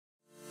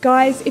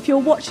Guys, if you're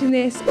watching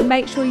this,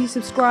 make sure you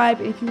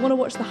subscribe. And if you want to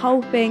watch the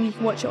whole thing, you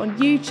can watch it on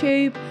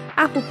YouTube,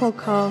 Apple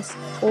Podcasts,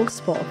 or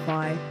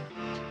Spotify.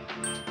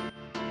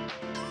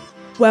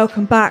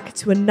 Welcome back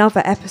to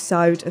another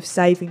episode of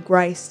Saving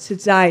Grace.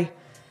 Today,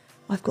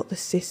 I've got the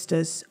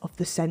sisters of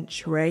the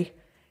century.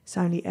 It's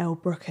only Elle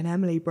Brooke and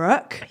Emily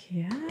Brooke.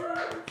 Yeah.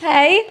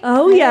 Hey.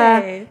 Oh, hey. yeah.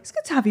 It's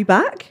good to have you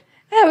back.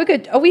 Yeah, we're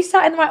good. Are we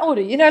sat in the right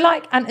order? You know,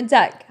 like Ant and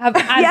Dec. Have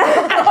Ant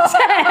Yeah. and Dec.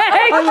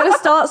 I'm going to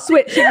start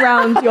switching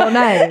around your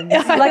names.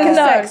 Like a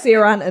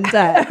sexier Ant and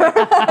Dec.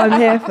 I'm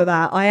here for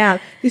that. I am.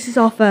 This is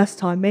our first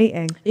time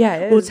meeting. Yeah,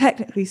 it is. Well,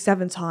 technically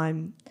seventh.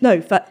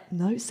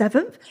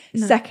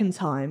 Second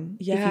time,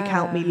 if you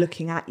count me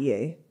looking at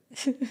you.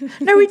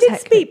 No, we did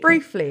speak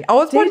briefly. I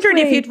was wondering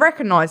if you'd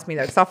recognise me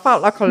though, because I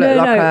felt like I looked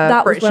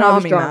a British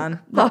Army man.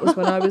 That was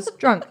when I was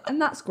drunk,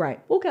 and that's great.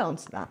 We'll get on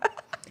to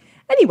that.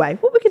 Anyway,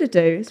 what we're going to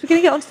do is we're going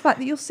to get on to the fact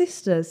that you're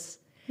sisters.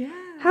 Yeah.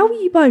 How were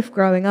you both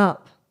growing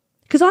up?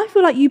 Because I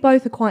feel like you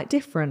both are quite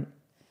different.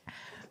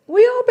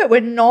 We are, but we're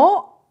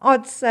not,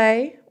 I'd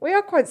say. We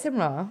are quite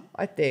similar,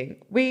 I think.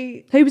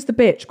 Who was the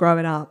bitch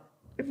growing up?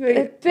 A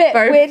bit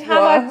weird.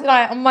 How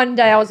like on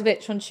Monday I was a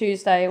bitch, on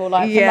Tuesday, or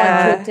like for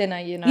lunch or dinner,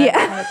 you know, that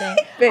kind of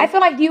thing. I feel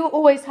like you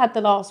always had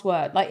the last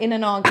word, like in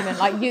an argument,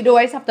 like you'd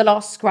always have the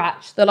last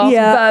scratch, the last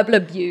verbal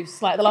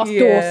abuse, like the last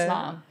door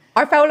slam.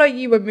 I felt like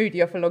you were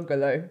moodier for longer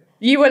though.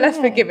 You were less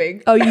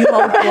forgiving. Oh, you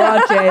hold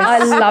grudges. I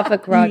love a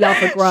grudge. You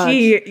love a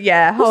grudge.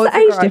 What's the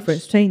age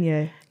difference between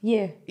you?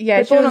 Yeah.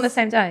 Yeah. We're born on the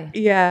same day.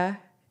 Yeah.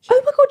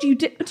 Oh my God, did you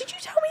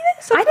tell me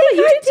this? I think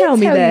you did tell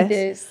me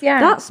this. Yeah.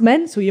 That's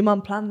mental. Your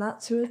mum planned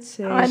that to a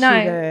T. I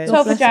know.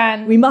 12th of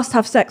Jan. We must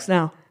have sex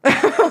now.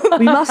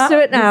 We must do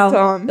it now.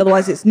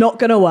 Otherwise it's not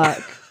going to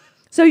work.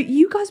 So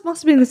you guys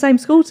must have been in the same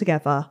school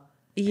together.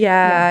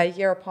 Yeah, a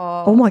year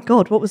apart. Oh my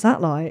God, what was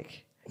that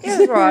like? Yeah,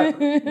 that's right.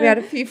 We had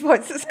a few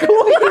fights at school.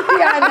 Did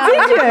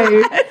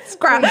you?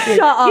 Scrap. Shut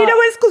up. You know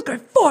when school's going,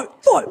 fight.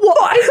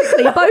 What?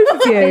 Physically, both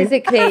of you?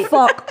 Physically.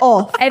 Fuck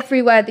off.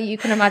 Everywhere that you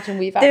can imagine,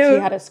 we've actually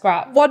had a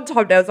scrap. One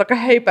time there was like a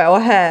hay bale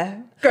of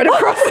hair going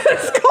across the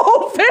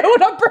school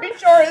field. I'm pretty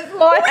sure it's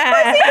my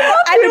hair.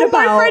 And all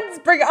my friends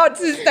bring it up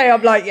to this day.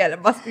 I'm like, yeah,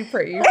 that must be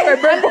pretty.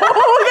 Remember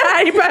all the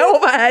hay bale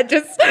of hair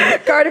just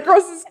going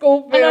across the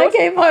school field. And I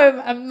came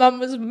home and Mum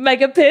was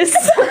mega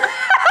pissed.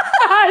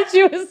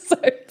 She was so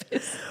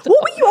pissed.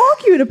 What were you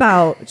arguing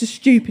about? Just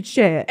stupid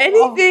shit.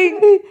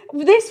 Anything.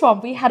 This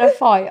one, we had a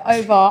fight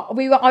over.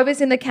 I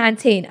was in the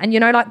canteen, and you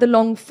know, like the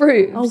long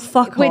fruits. Oh,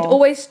 fuck We'd off.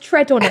 always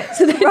tread on it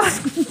to the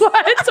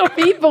words of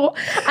people,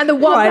 and the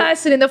one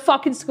person in the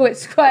fucking school it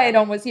squared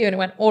on was you, and it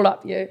went all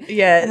up you.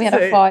 Yeah. And we had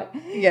a fight.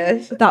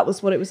 Yeah. That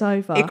was what it was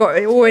over. It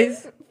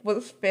always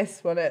was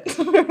fists, wasn't it?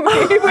 we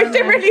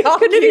didn't really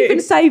argue. Couldn't have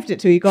even saved it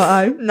till you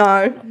got home.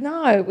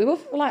 No, we were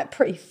like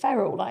pretty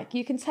feral. Like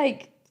you can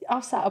take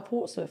us out of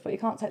Portsmouth, but you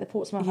can't take the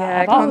Portsmouth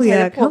out of can't us. Oh say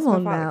yeah, the come Portsmouth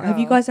on out now. of Have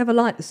you girl. guys ever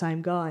liked the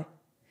same guy?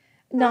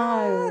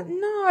 No.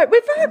 No.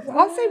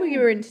 I'll say we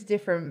were into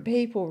different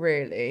people,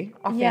 really.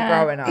 I think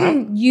growing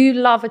up. You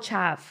love a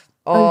chav.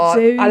 Oh,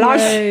 do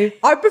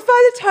I prefer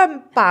the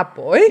term bad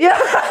boy. Yeah,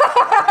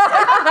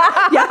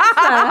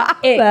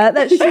 fair.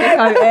 Let's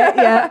sugarcoat it.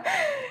 Yeah.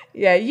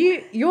 Yeah,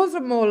 yours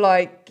are more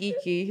like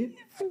geeky.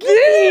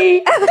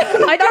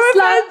 I just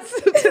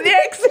love to the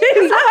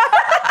exes.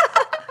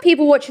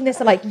 people watching this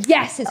are like,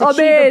 yes, it's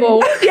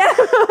achievable. Yeah.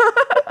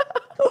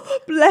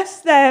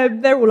 Bless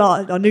them. They're all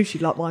like, I knew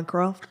she'd like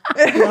Minecraft.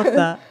 Love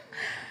that.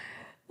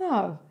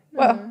 No.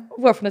 Well,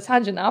 we're off on a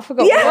tangent now. I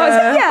forgot what it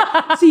was.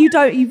 Yeah. So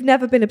you've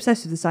never been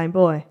obsessed with the same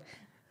boy?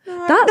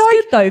 No, That's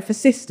good though for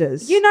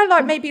sisters. You know,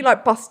 like maybe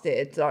like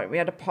Busted. Like we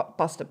had a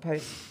Busted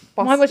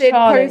Mine was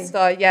Charlie.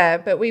 poster, yeah.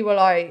 But we were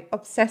like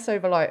obsessed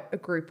over like a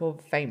group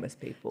of famous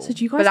people. So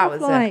do you guys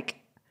have like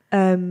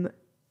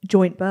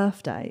joint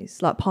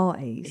birthdays, like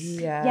parties?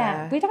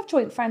 Yeah, we'd have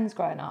joint friends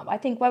growing up. I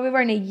think where we were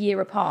only a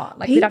year apart,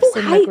 like we'd have People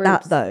similar hate groups.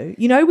 that though.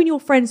 You know when you're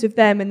friends with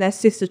them and their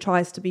sister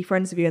tries to be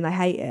friends with you and they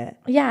hate it?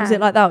 Yeah. Is it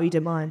like that or you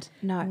didn't mind?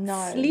 No.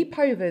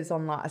 Sleepovers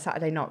on like a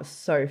Saturday night was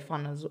so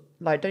fun.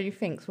 Like, don't you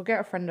think? So we'll get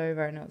a friend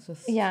over and it was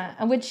just... Yeah,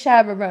 and we'd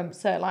share a room.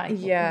 So like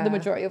the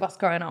majority of us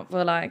growing up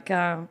were like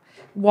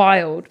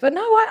wild. But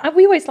no,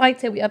 we always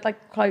liked it. We had like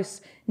a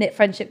close-knit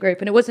friendship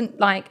group. And it wasn't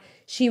like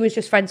she was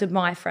just friends with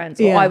my friends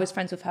or I was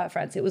friends with her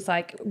friends. It was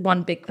like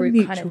one big group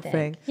kind of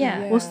thing.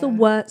 Yeah. What's the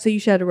worst? So you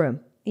shared a room?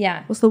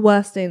 Yeah. What's the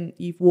worst thing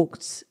you've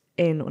walked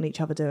in on each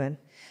other doing?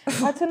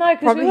 I don't know.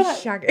 Probably we were like,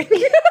 shagging.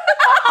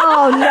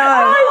 Oh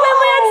no.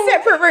 We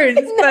had separate rooms,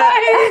 but...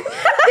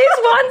 This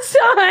one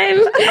time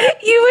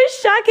you were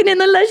shagging in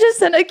the leisure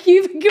centre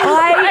cubicle.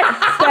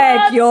 I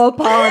beg your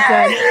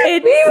pardon.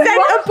 It's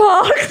Centre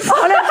Park.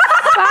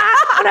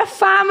 On a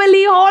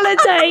family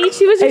holiday.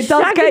 She was just It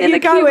does shagging get in you the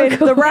going.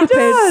 cubicle. The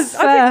rapids.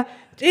 Fair.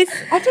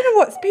 I don't know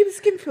what, people's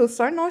skin feels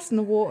so nice in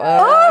the water.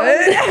 Oh.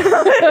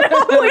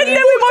 When you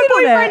know, with my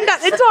boyfriend at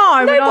the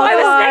time. No, but I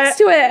was next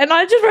to it and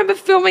I just remember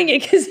filming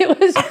it because it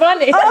was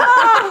funny.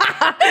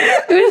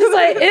 It was just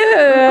like,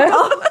 ew.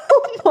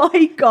 Oh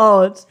my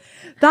God.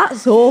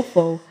 That's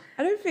awful.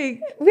 I don't think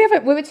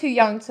we were too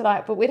young to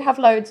like, but we'd have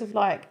loads of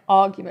like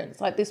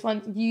arguments. Like this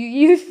one,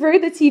 you threw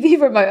the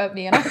TV remote at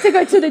me, and I had to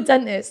go to the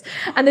dentist,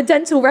 and the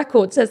dental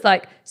record says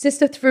like,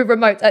 sister threw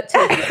remote at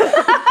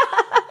TV.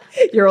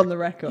 You're on the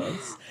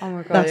records. Oh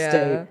my god, That's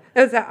deep. It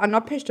was that, and I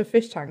pushed a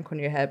fish tank on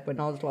your head when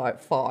I was like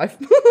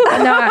 5. No,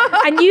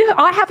 and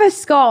I have a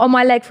scar on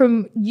my leg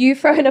from you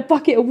throwing a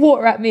bucket of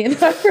water at me, and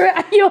I threw it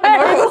at your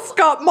head.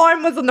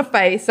 Mine was on the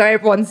face, so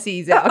everyone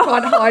sees it. I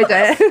can't hide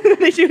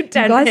it. You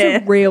guys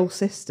are real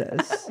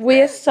sisters.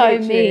 We're so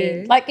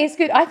mean. Like, it's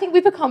good. I think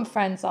we become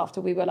friends after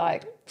we were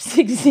like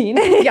 16.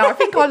 Yeah, I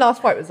think our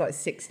last fight was like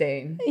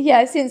 16.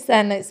 Yeah, since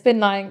then it's been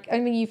like, I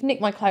mean, you've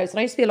nicked my clothes, and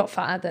I used to be a lot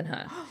fatter than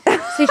her.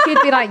 So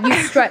she'd be like, you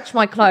stretch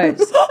my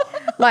clothes.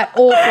 Like,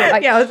 awful.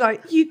 Like, yeah, I was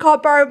like, you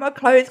can't borrow my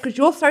clothes because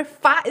you're so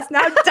fat, it's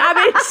now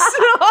damaged.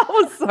 I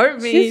was so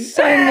mean. She's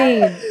so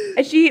mean.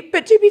 And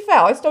but to be fair,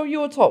 I stole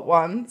your top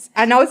once,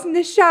 and I was in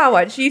the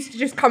shower, and she used to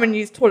just come and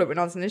use the toilet when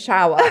I was in the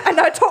shower, and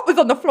her top was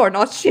on the floor, and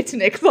I was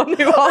shitting it because I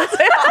knew I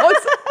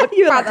was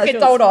about to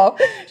get told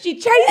off. She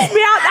chased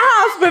me out the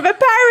house with a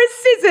pair of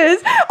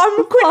scissors.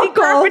 I'm quickly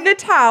grabbing the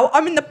towel.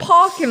 I'm in the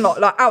parking lot,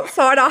 like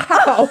outside our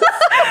house,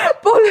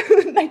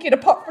 naked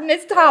apart from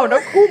this towel, and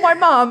I call my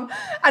mum,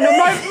 and I'm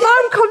like,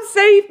 Mum, come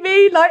save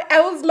me. Like,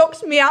 Elle's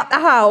locked me out the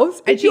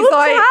house, and she's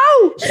like,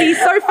 she's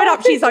so fed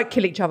up. She's like,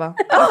 kill each other.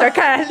 I was like,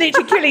 okay,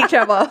 literally kill each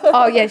other.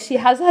 Oh yeah, she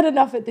has had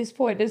enough at this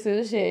point,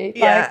 isn't she?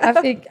 Yeah. Like,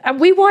 I think, and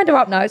we wind her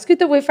up now. It's good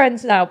that we're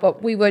friends now,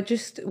 but we were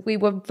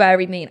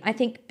very mean. I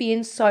think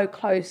being so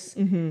close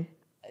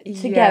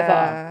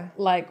together,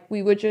 like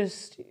we were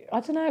just, I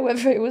don't know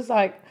whether it was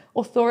like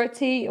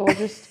authority or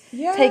just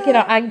taking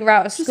our anger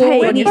out of school.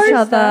 Hating each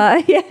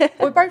other. Yeah.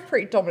 We're both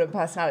pretty dominant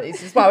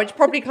personalities as well, which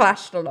probably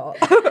clashed a lot.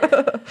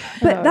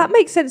 But that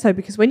makes sense though,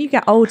 because when you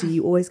get older,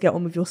 you always get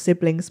on with your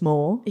siblings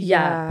more.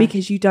 Yeah.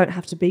 Because you don't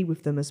have to be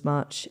with them as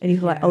much. And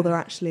you're like, oh, they're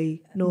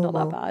actually normal.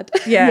 Not that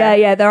bad. Yeah.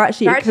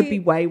 It could be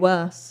way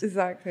worse.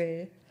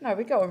 Exactly. No,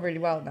 we go on really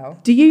well now.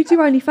 Do you do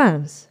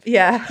OnlyFans?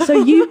 Yeah.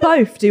 So you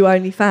both do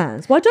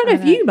OnlyFans. Well, I don't know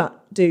if you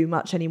do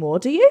much anymore,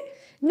 do you?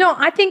 No,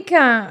 I think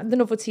the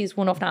novelty is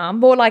worn off now. I'm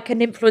more like an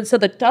influencer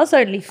that does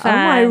OnlyFans.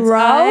 Am I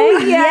right? Oh,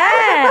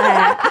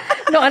 yeah.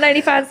 Not an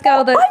OnlyFans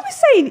girl that... I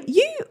was saying,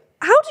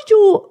 how did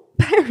your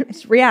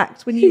parents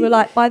react when you were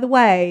like, by the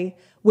way,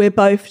 we're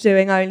both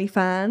doing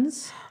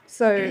OnlyFans?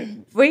 So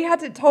we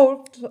hadn't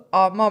told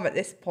our mum at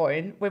this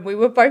point when we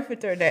were both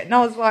doing it, and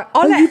I was like,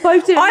 I let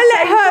her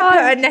put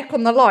her neck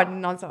on the line,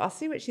 and I was like, I'll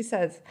see what she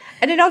says.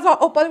 And then I was like,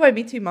 oh, by the way,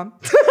 me too, Mum.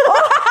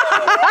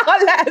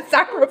 I let her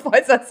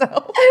sacrifice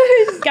herself.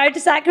 Going to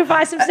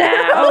sacrifice himself.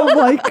 Oh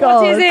my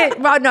god. What is it?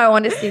 Well, no,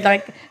 honestly,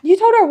 like you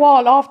told her a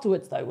while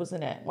afterwards, though,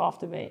 wasn't it? Well,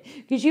 after me,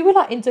 because you were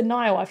like in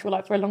denial. I feel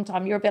like for a long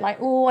time, you were a bit like,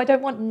 oh, I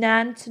don't want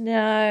Nan to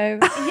know.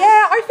 Yeah,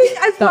 I think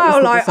as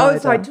well. Like I was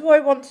decider. like, do I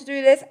want to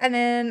do this? And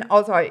then I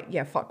was like,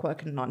 yeah, fuck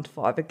working 9 to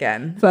 5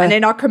 again. Fair. And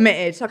then I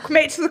committed. I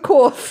committed to the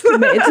course.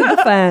 Committed to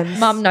the fans.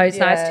 Mum knows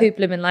now. It's too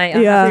blooming late.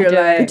 I Yeah. have to do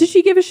it. Did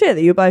she give a shit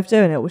that you were both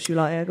doing it? Was she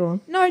like, yeah, go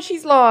on? No,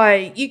 she's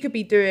like, you could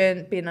be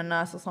being a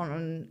nurse or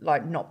something,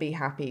 like not be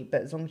happy,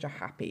 but as long as you're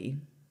happy,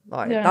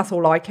 like that's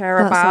all I care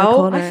That's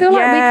about. iconic. I feel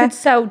like we could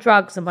sell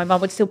drugs and my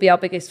mum would still be our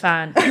biggest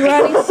fan. You're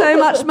earning so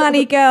much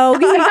money, girl.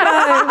 You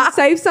know,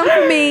 save some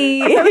for me.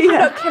 You're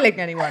not killing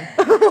anyone.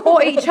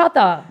 Or each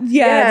other.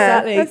 Yeah,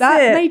 exactly. that's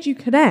That it. made you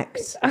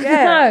connect.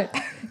 No.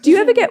 Do you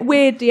ever get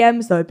weird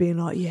DMs though, being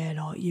like, yeah,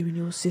 like you and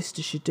your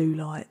sister should do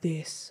like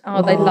this?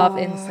 Oh, they love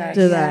incest.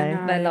 Do they?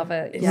 They love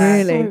it. It's Yeah.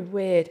 Really? so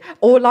weird.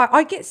 Or like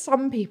I get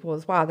some people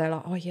as well, they're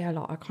like, oh yeah,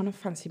 like I kind of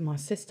fancy my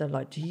sister,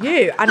 like do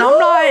you? And I'm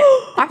like,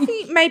 I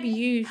think maybe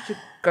you should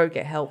go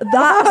get help.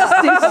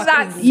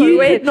 That's so you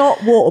weird. could not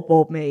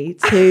waterboard me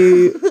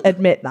to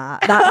admit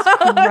that.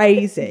 That's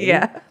crazy.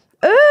 Yeah.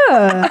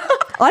 Ugh.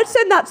 I'd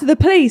send that to the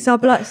police. I'd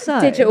be like, so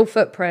Digital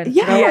footprint.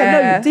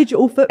 Yeah, no,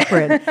 digital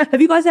footprint.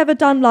 Have you guys ever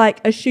done like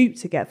a shoot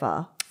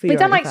together? We've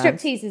done like strip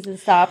teasers and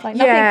stuff, like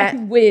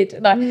nothing weird.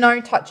 Like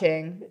No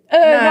touching.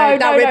 no,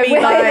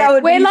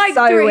 We're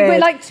we're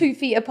like 2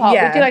 feet apart.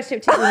 Yeah. We do like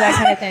strip teasers and that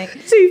kind of thing.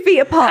 2 feet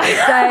apart, so,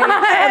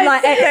 and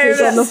like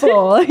X's on the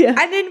floor. Yeah.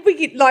 And then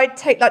we like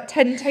take like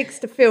 10 takes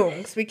to film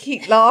because we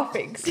keep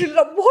laughing. So you're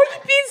like, why are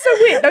you being so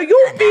weird? No,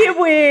 you're being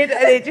weird.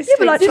 And it just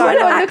but like, Just trying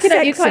when to I'm act looking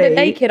at you kind of sexy.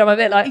 naked, I'm a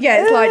bit like,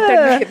 yeah, it's like,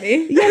 don't look at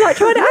me. Yeah, like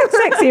trying to act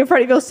sexy in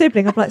front of your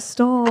sibling. I'm like,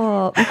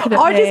 stop. looking at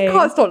I me. just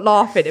can't stop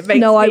laughing. It makes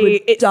No, I me,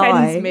 would it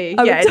die. sends me.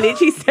 I would Yeah, it die.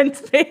 literally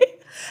sends me.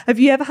 Have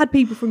you ever had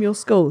people from your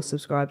school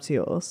subscribe to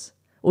yours?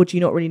 Or do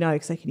you not really know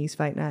because they can use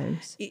fake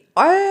names?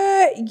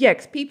 Yeah,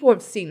 because people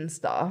have seen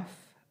stuff.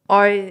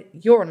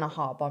 You're in the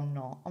hub, I'm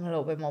not. I'm a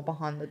little bit more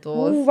behind the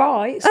doors. all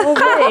right, it's all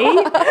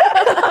me.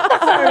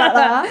 Sorry about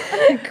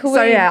that.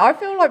 So yeah, I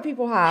feel like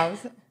people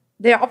have.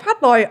 I've had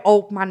like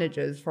old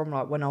managers from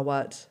like when I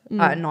worked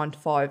at 9 to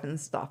 5 and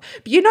stuff.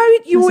 But you know, you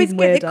That's always even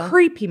get the weirder.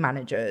 creepy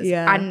managers,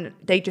 Yeah. and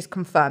they just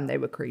confirm they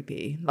were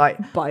creepy.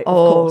 Like, By, of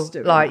course,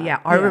 doing like that. yeah,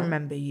 I Yeah.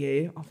 remember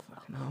you. Oh,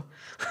 fucking no.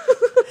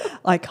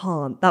 I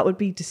can't. That would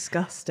be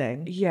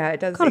disgusting. Yeah, it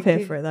does. Kind of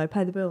here for it though.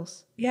 Pay the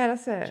bills. Yeah,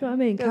 that's it. Do you know what I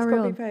mean? That's Carry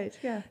got to on. be paid.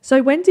 Yeah.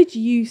 So when did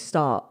you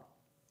start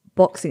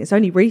boxing? It's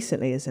only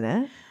recently, isn't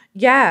it?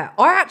 Yeah,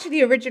 I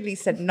actually originally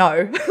said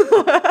no.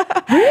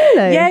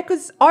 Really? Yeah,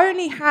 because I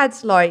only had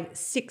like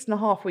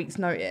 6.5 weeks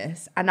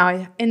notice,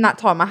 and in that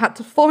time I had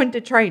to find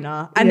a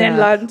trainer and then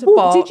learn to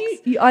box.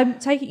 Did you? I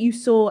take it you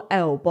saw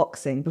Elle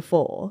boxing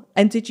before,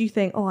 and did you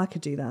think, oh, I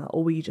could do that,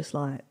 or were you just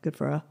like, good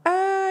for her?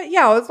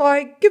 Yeah, I was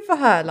like, good for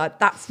her. Like,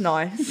 that's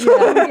nice.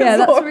 Yeah,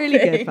 that's really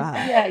good for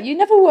her. Yeah, you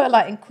never were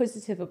like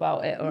inquisitive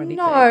about it or anything.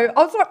 No, I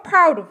was like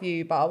proud of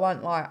you, but I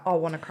wasn't like, I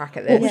want to crack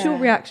at this. What was your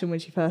reaction when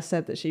she first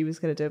said that she was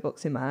going to do a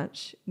boxing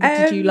match?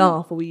 Did you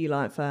laugh, or were you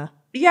like, fair?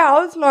 Yeah,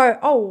 I was like,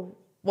 oh,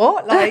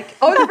 what? Like,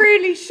 I was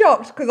really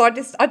shocked because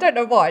I don't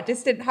know why. I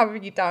just didn't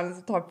have you down as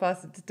the type of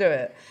person to do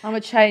it. I'm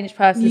a changed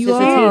person You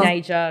since are. a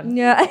teenager.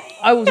 Yeah.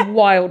 I was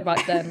wild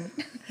back then.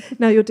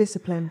 No, you're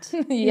disciplined.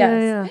 Yes.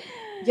 Yeah.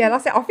 Yeah,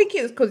 that's it. I think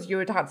it was because you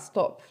would have to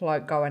stop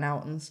like going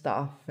out and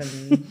stuff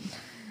and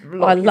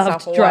I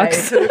loved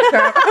drugs.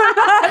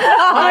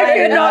 I I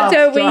could not do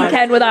a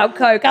weekend without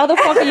coke. How the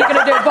fuck are you going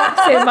to do a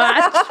boxing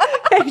match?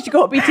 You've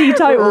got to be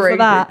teetotal for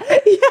that.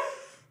 Yeah.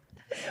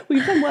 Well,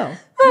 you've done well.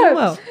 You've done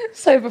well.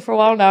 Sober for a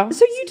while now.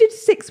 So you did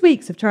 6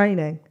 weeks of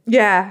training.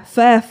 Yeah.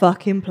 Fair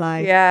fucking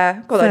play.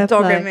 Yeah. Got Fair that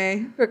dog play. in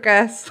me, I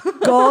guess.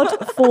 God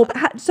for...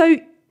 So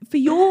for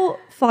your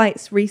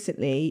fights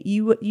recently,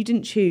 you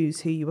didn't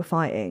choose who you were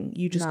fighting.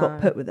 You just got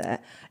put with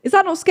it. Is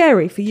that not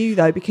scary for you,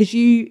 though? Because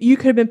you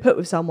could have been put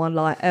with someone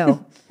like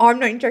Elle. I'm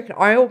not even joking.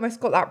 I almost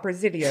got that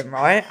Brazilian,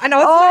 right? And I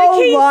was Oh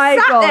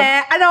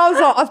there, and I was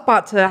like, I was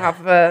about to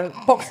have a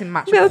boxing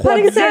match Yeah, with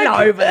panic attack.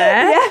 Godzilla over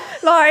there. Yeah.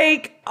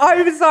 Like,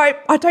 I was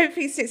like, I don't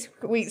think 6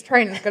 weeks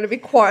training is going to be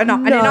quite enough.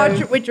 And then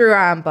I withdrew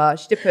Amber.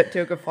 She did put to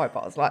a good fight,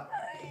 but I was like,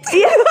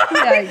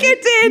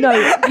 No,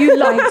 you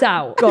lucked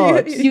out.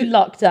 God. You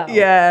lucked out.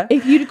 yeah.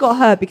 If you'd got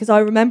her, because I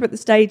remember at the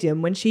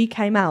stadium when she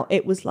came out,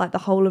 it was like the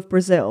whole of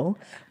Brazil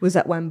was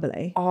at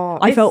Wembley. Oh,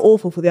 I felt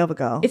awful for the other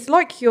girl. It's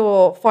like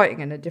you're fighting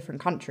in a different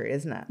country,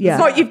 isn't it? Yeah.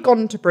 It's like you've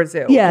gone to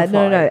Brazil. Yeah, to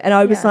no. fight. And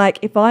I was like,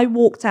 if I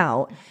walked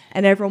out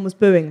and everyone was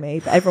booing me,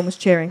 but everyone was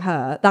cheering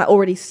her, that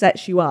already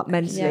sets you up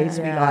mentally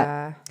to be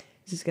like,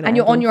 this is going to And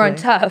you're on your own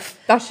turf.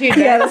 That's you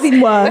next. Yeah, that's even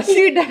worse. That's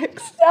you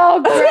next.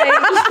 Oh,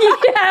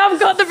 great. Yeah, I've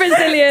got the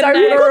Brazilian Don't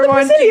next.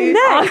 remind you.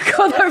 I've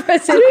got the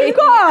Brazilian.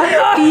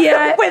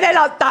 Yeah. Where they're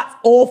like, that's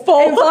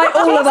awful. Like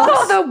all of us.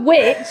 She's got the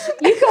witch.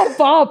 You've got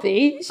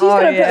Barbie. She's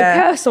going to put a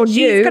curse on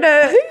you. Who's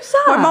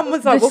that? My mum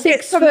was like, The we'll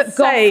get some 6 foot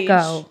goth sage.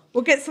 girl.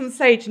 We'll get some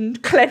sage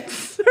and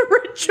cleanse the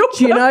ritual.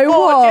 Do you know before,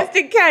 what? Just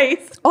in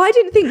case. I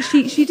didn't think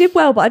she did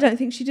well, but I don't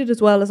think she did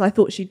as well as I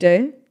thought she'd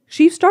do.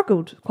 She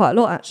struggled quite a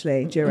lot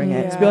actually during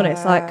it, to be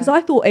honest. Like, because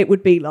I thought it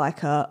would be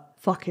like a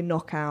fucking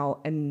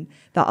knockout and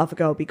that other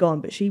girl would be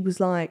gone, but she was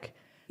like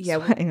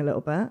sweating a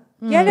little bit.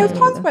 Yeah, there was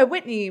times where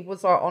Whitney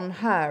was like on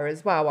her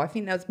as well. I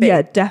think there was a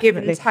bit give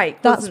and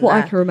take. That's wasn't what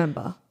I there? can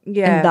remember.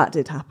 Yeah. And that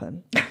did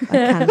happen. I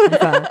can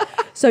confirm.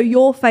 So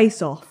your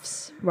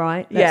face-offs,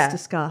 right? Let's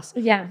discuss.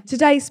 Yeah.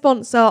 Today's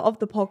sponsor of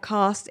the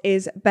podcast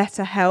is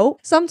BetterHelp.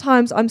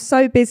 Sometimes I'm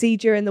so busy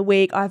during the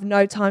week, I have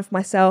no time for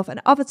myself,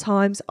 and other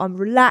times I'm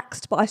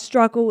relaxed, but I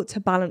struggle to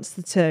balance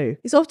the two.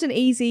 It's often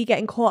easy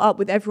getting caught up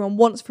with everyone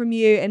wants from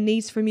you and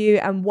needs from you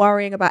and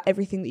worrying about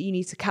everything that you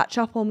need to catch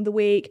up on the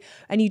week,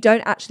 and you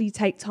don't actually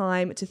take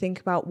time to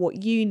think about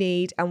what you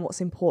need and what's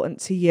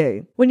important to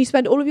you. When you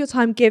spend all of your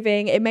time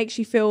giving, it makes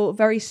you feel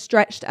very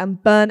stretched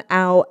and burnt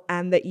out,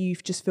 and that you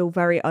just feel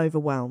very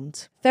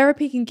overwhelmed.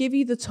 Therapy can give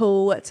you the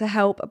tool to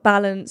help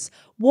balance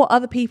what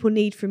other people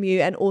need from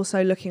you and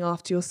also looking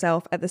after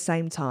yourself at the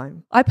same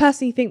time. I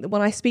personally think that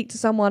when I speak to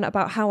someone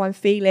about how I'm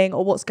feeling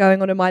or what's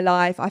going on in my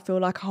life, I feel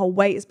like a whole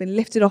weight has been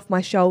lifted off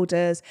my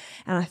shoulders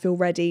and I feel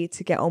ready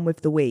to get on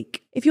with the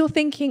week. If you're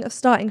thinking of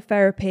starting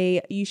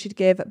therapy, you should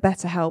give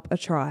BetterHelp a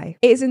try.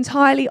 It is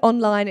entirely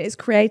online. It is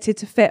created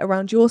to fit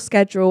around your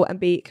schedule and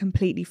be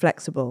completely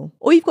flexible.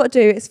 All you've got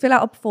to do is fill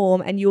out a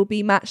form and you'll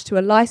be matched to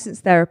a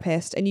licensed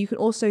therapist, and you can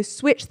also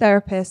switch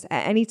therapists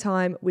at any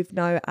time with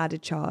no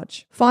added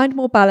charge. Find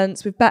more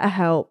balance with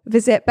BetterHelp.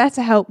 Visit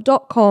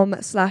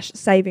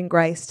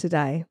betterhelp.com/savinggrace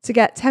today to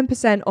get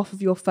 10% off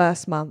of your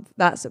first month.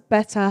 That's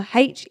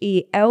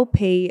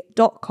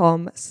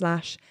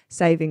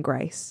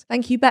betterhelp.com/savinggrace.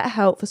 Thank you,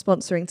 BetterHelp, for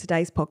sponsoring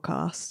today's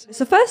podcast.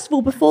 So first of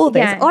all, before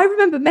this, I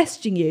remember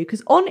messaging you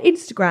because on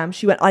Instagram,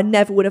 she went, I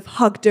never would have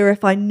hugged her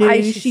if I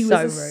knew she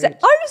was so a rude.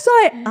 I was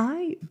like,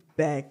 I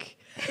beg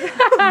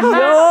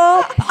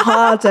your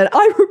pardon.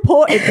 I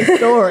reported the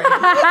story.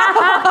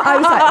 I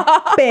was like,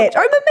 bitch.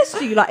 I remember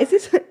messaging you like, is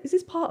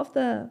this part of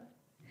the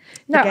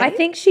No, I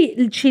think she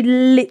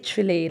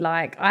literally,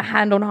 like, a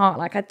hand on heart,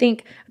 like, I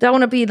don't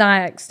want to be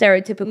like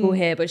stereotypical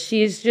here, but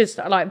she's just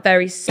like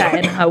very set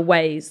in her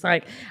ways.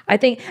 Like, I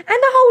think, and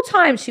the whole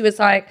time she was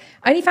like,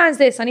 OnlyFans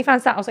this,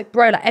 OnlyFans that. I was like,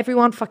 bro, like,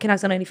 everyone fucking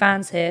has an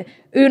OnlyFans here.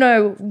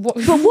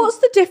 But what's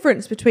the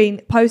difference between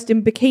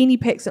posting bikini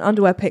pics and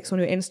underwear pics on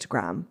your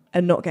Instagram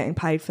and not getting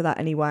paid for that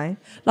anyway?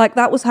 Like,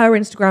 that was her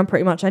Instagram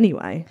pretty much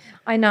anyway.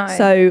 I know.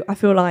 So I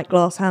feel like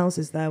glass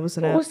houses there,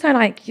 wasn't it? Also,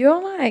 like,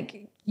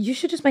 you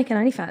should just make an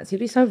OnlyFans. You'd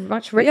be so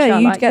much richer. Yeah,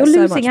 you'd like, get you're so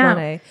losing much out.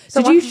 money.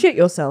 So Did you shit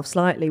yourself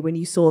slightly when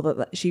you saw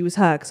that she was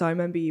her? Because I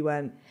remember you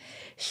went...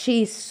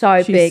 She's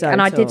so big, so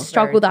and I tall. did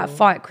struggle Very that tall.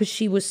 fight because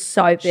she was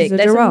so big. She's a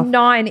There's giraffe. a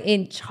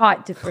 9-inch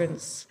height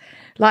difference.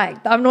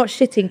 Like, I'm not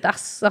shitting.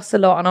 That's a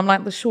lot, and I'm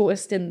like the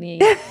shortest in the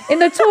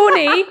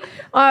tourney.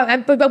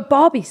 But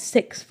Barbie's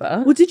 6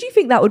 foot. Well, did you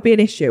think that would be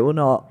an issue or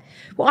not?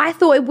 Well, I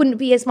thought it wouldn't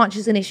be as much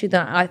as an issue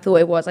that I thought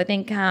it was. I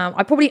think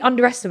I probably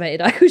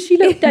underestimated her because she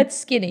looked dead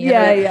skinny.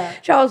 Yeah.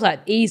 Charles was like,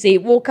 easy,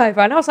 walk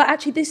over. And I was like,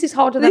 actually, this is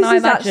harder than I This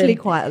is imagined. actually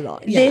quite a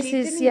lot. This She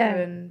is, didn't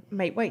even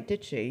make weight,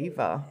 did she,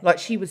 either? Like,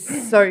 she was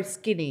so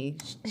skinny.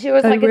 She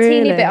was Oh, like a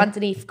teeny really? bit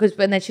underneath because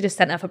when they should have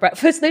sent her for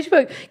breakfast. And then she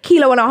put 1.5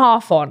 kilos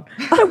on.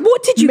 I was like,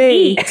 what did you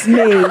Me, eat?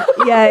 me.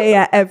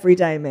 Yeah, every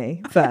day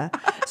me. Fair.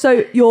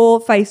 So your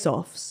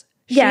face-offs.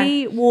 Yeah.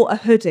 She wore a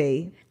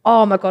hoodie.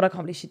 Oh my God, I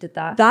can't believe she did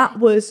that. That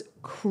was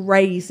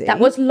crazy. That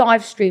was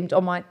live streamed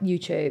on my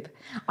YouTube.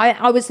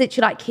 I was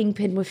literally like,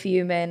 Kingpyn were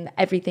fuming,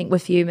 everything were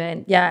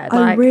fuming. Yeah.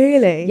 Like,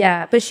 really?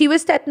 Yeah. But she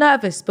was dead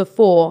nervous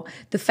before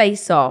the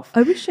face off.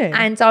 Oh, was she?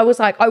 And I was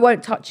like, I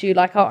won't touch you.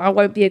 Like, I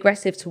won't be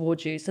aggressive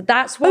towards you. So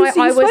that's why so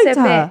you I was spoke a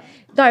to her?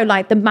 bit. No,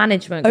 like the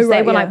management, because Oh, they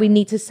right, were yeah. like, we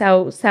need to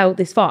sell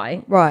this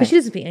fight. Right. Because she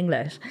doesn't speak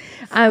English.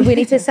 We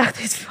need to sell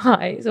this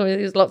fight. So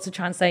there's lots of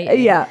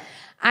translating. Yeah.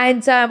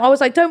 And I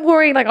was like, don't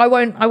worry, like I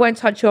won't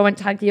touch you, I won't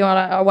tag you,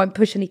 I won't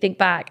push anything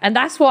back. And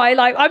that's why,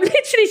 like, I'm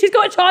literally, she's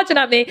got a charging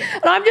at me,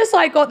 and I'm just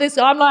like, got this,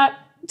 I'm like,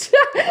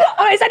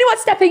 oh, is anyone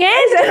stepping in?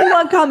 Is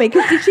anyone coming?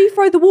 Because did she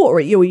throw the water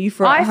at you or you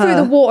threw it I at her? threw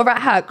the water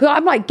at her because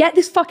I'm like, get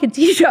this fucking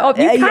t-shirt off.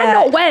 You Yeah.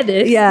 cannot wear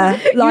this. Yeah,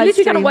 you live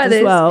literally cannot wear streamed as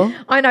this. well.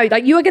 I know,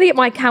 like you are going to get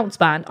my accounts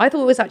banned. I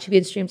thought it was actually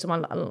being streamed to my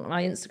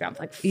Instagram.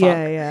 Like, fuck.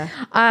 Yeah.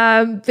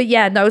 But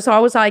yeah, no. So I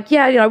was like,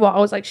 yeah, you know what? I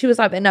was like, she was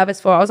like a bit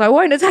nervous for. I was like, I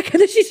won't attack her.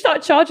 And then she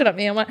started charging at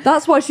me. I'm like,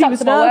 That's why she stuck was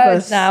to my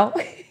words nervous. now.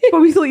 But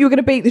we thought you were going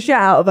to beat the shit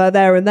out of her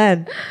there and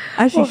then,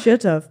 as you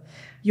should have.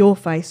 Your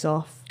face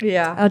off.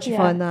 Yeah. How'd you Yeah.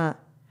 find that?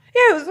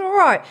 Yeah, it was all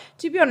right.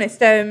 To be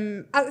honest, at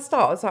the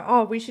start, I was like,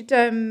 oh, we should...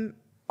 I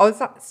was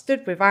like,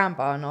 stood with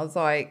Amber and I was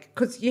like...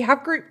 Because you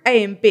have group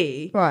A and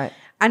B. Right.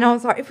 And I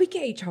was like, if we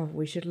get each other,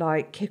 we should,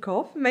 like, kick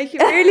off and make it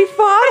really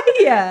fun.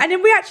 Yeah. And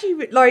then we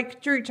actually, like,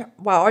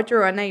 I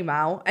drew her name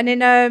out. And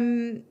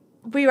then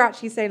we were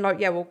actually saying, like,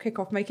 yeah, we'll kick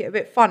off, make it a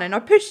bit fun. And I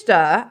pushed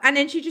her. And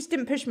then she just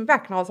didn't push me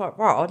back. And I was like,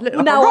 right, I look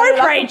like Now a I road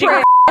look rage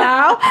like a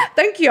now.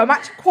 Thank you. I'm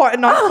actually quite a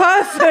nice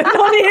person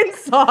on the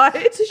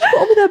inside. So she got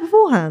on with her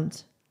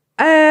beforehand?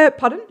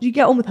 Pardon? Did you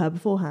get on with her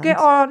beforehand? Get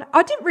on.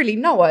 I didn't really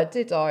know her,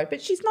 did I?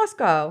 But she's a nice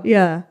girl.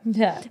 Yeah.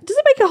 Yeah. Does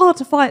it make it hard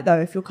to fight though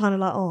if you're kind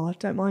of like, oh, I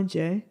don't mind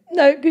you?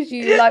 No, because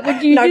you like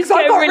when you No, just because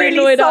I get got really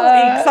really annoyed salty.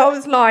 at Because her. I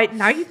was like,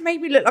 now you've made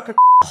me look like a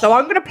so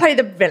I'm going to play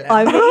the villain.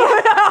 I mean,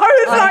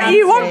 I was like,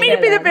 you want me to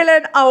be the villain.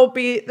 villain? I'll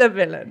be the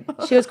villain.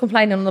 She was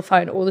complaining on the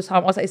phone all the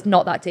time. I was like, it's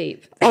not that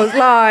deep. I was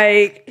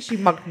like, she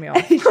mugged me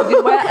off. she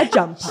didn't wear a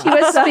jumper. She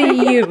was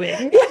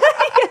spewing.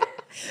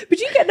 But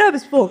you get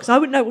nervous before because I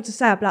wouldn't know what to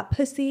say. I'd be like,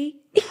 pussy.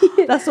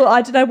 That's what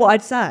I don't know what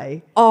I'd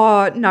say.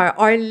 Oh, no,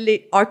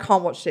 I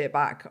can't watch it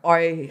back.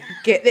 I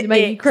get the It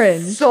made you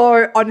cringe?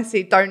 So,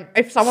 honestly, don't.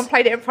 If someone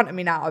played it in front of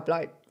me now, I'd be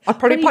like, I'd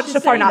probably Well, you punch should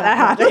the phone say out their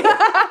that.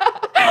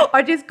 hand.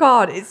 I just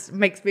can't. It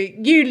makes me,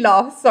 you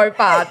laugh so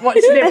bad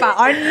watching it back.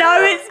 I know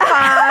it's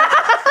bad.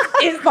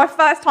 It's my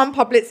first time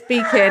public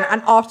speaking,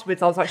 and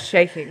afterwards I was like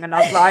shaking, and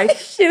I was like,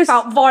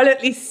 felt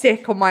violently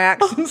sick on my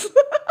actions.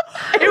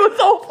 It was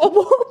awful.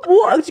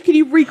 What? Can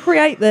you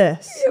recreate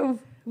this?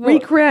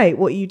 Recreate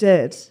what you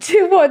did.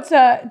 To what?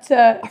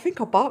 To I think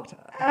I barked at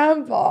her.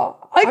 Amber. I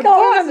I can't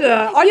barked remember.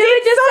 at her. I You did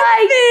were just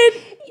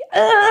something.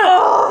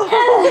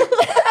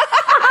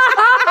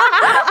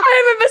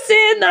 I remember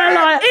seeing that.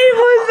 Like It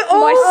was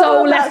my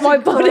soul that's left my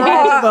body.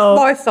 incredible.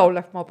 My soul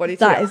left my body.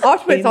 That too. is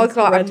Afterwards, I was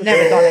like, I've incredible.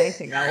 never done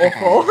anything that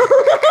awful.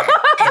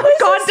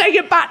 Can't take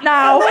it back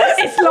now.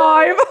 It's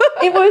live.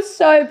 It was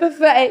so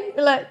pathetic.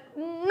 Like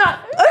no.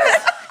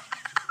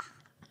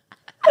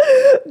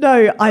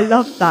 No, I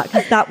love that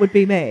because that would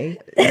be me.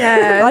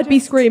 Yeah. I'd be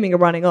screaming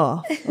and running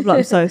off. I'd be like,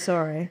 I'm so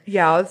sorry.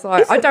 Yeah, I was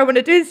like, I don't want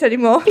to do this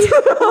anymore.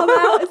 I'm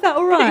out. Is that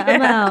all right?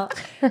 I'm out.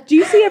 Do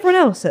you see everyone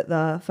else at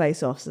the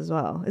face-offs as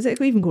well? Is it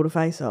even called a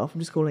face-off?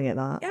 I'm just calling it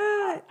that.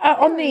 Yeah.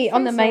 On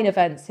the main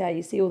events, yeah,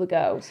 you see all the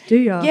girls. Do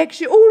you? Yeah,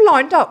 because you're all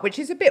lined up, which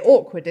is a bit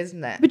awkward,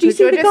 isn't it? But do you 'Cause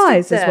see you're the just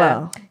guys as there.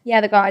 well?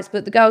 Yeah, the guys,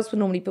 but the girls were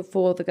normally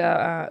before the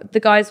girl. The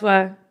guys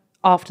were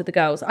after the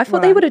girls. I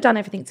thought they Right. would have done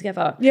everything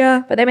together.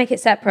 Yeah. But they make it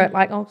separate.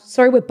 Like, oh,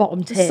 sorry, we're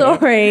bottom tier.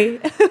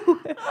 Sorry.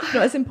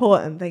 Not as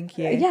important, thank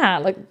you. Yeah,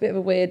 like a bit of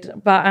a weird,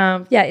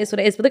 but yeah, it's what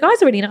it is. But the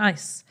guys are really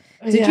nice.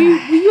 Were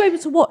you able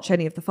to watch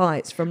any of the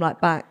fights from like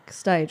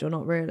backstage or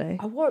not really?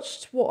 I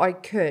watched what I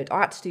could.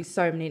 I had to do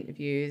so many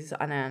interviews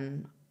and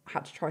then I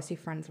had to try to see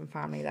friends and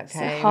family that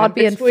came. It's hard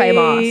being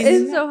famous.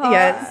 It's so hard.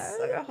 Yes,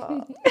 so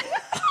hard.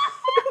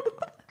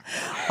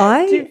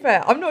 To be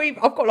fair, I'm not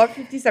even. I've got like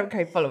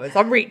 57k followers.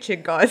 I'm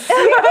reaching, guys.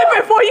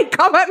 Before you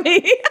come at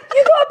me,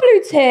 You got a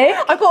blue tick.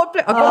 I got my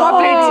blue tick.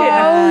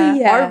 Oh,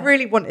 yeah. I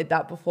really wanted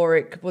that before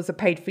it was a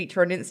paid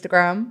feature on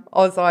Instagram. I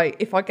was like,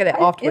 if I get it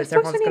afterwards,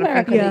 everyone's going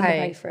to think I pay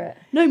paid for it.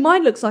 No,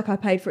 mine looks like I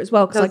paid for it as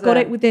well because I got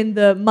it within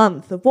the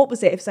month of what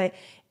was it?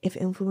 If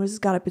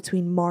influencers got it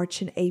between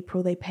March and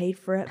April, they paid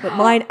for it. But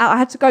mine, I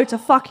had to go to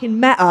fucking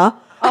Meta,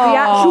 the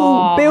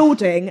actual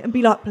building, and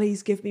be like,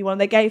 please give me one.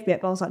 They gave me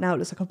it, but I was like, now it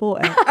looks like I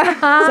bought it.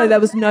 So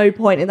there was no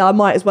point in that. I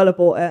might as well have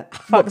bought it.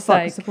 What the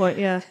fuck is the point?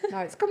 Yeah. No,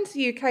 it's come to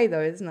the UK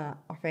though, isn't it?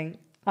 I think.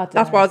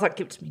 That's why I was like,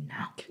 give it to me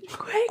now.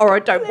 Or I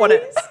don't want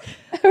it.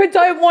 I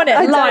don't want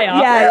it, liar.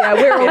 Yeah,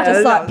 we're all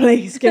just like,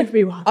 please give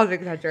me one. I was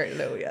exaggerating a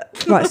little, yeah.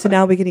 Right, so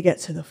now we're going to get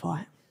to the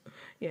fight.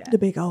 Yeah. The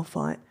big old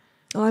fight.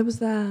 I was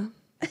there.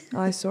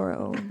 I saw it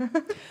all.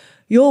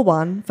 Your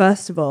one,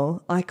 first of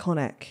all,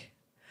 iconic.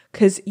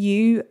 Because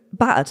you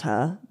battered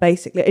her,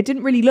 basically. It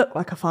didn't really look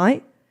like a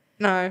fight.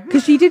 No.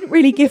 Because she didn't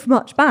really give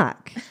much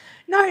back.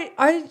 No,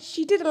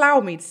 she did allow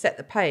me to set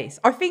the pace.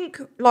 I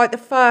think like the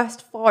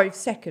first 5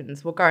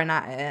 seconds were going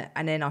at it,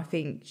 and then I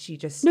think she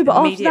just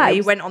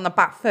immediately went on the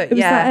back foot.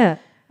 That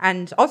it.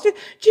 And I was just,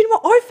 do you know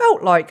what? I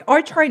felt like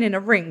I train in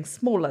a ring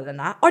smaller than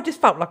that. I just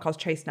felt like I was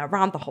chasing her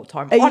around the whole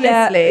time.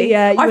 Honestly,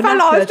 I felt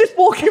like I was just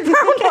walking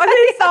around like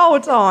this the whole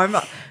time.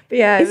 But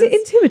yeah, is it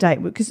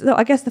intimidating? Because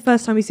I guess the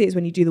first time you see it is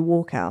when you do the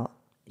walkout.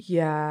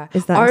 Yeah,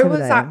 is that I was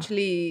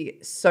actually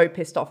so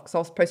pissed off because I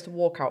was supposed to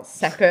walk out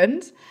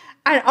second.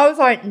 And I was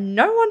like,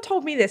 no one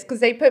told me this because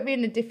they put me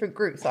in a different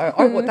group. So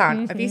I walked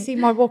down. Have you seen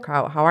my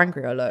walkout? How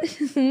angry I look.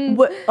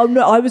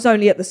 No, I was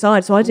only at the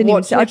side, so I didn't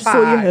even see. I just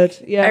saw your hood.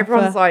 Yeah,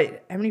 everyone's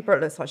like, Emily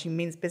Brooke looks like she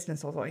means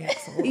business. I was like,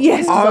 yes.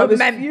 Yes, I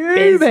meant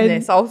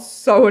business. I was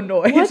so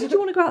annoyed. Why did you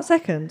want to go out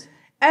second?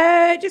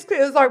 Just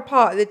because it was like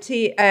part of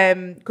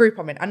the group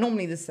I'm in. And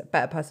normally this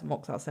better person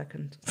walks out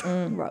second.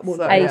 Right, well,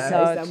 so, A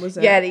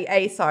side. Yeah, the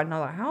A side. And I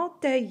was like, how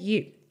dare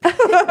you?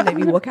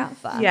 Maybe walk out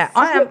fast. Yeah,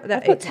 I am.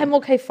 I've got 10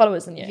 more K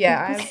followers than you.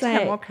 Yeah, I have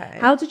 10 more K.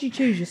 How did you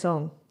choose your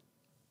song?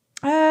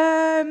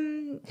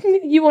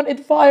 You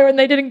wanted fire and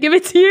they didn't give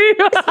it to you.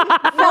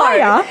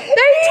 Fire?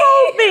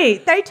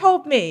 They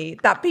told me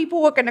that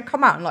people were going to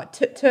come out and like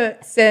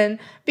toots and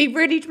be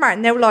really dramatic.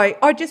 And they were like,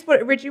 I just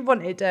originally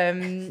wanted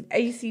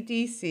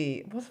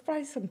AC/DC. What's the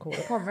play song called?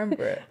 I can't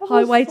remember it.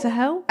 Highway to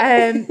Hell?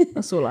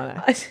 That's all I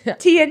know.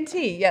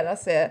 TNT, yeah,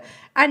 that's it.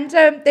 And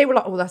they were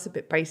like, oh, that's a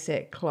bit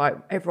basic. Like,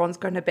 everyone's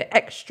going a bit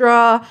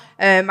extra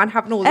and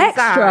having all these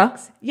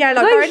acts. Yeah,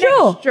 like, going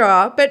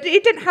extra. But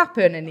it didn't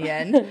happen in the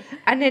end.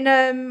 And then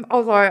I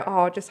was like,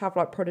 oh, I'll just have,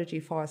 like,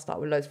 Prodigy Fire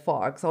start with loads of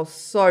fire. Because I was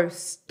so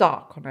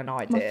stuck on an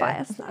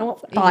idea.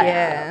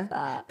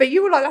 Fire. But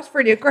you were like, that's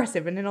really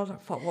aggressive. And then I was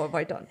like, fuck, what have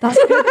I done? That's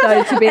good,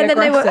 though, to be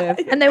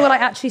aggressive. And they were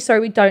like, actually, sorry,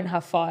 we don't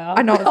have fire.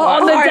 I know.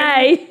 On the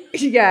day.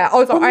 Yeah, I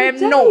was like, I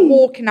am not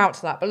walking out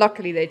to that. But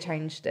luckily, they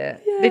changed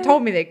it. Yeah. They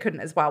told me they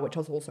couldn't as well, which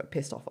I was also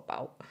pissed off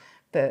about.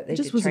 But they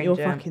just wasn't your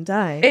fucking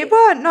day. It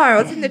weren't. No,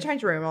 I was in the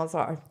change room. I was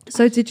like,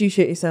 so did you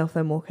shoot yourself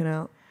then walking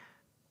out?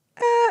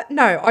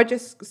 No, I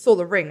just saw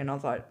the ring and I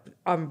was like,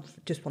 I'm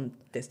just want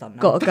this done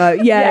now. Gotta go.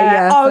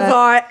 Yeah. I was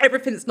like,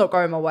 everything's not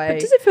going my way. But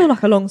does it feel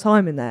like a long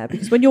time in there?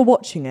 Because when you're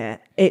watching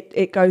it,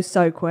 it goes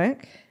so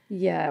quick.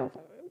 Yeah,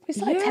 it's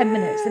like 10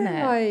 minutes, isn't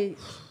it? Like,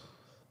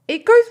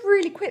 it goes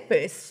really quick, but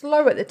it's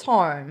slow at the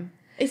time.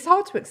 It's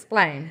hard to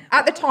explain.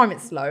 At the time,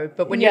 it's slow,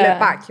 but when you look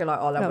back, you're like,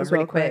 oh, that was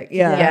really quick.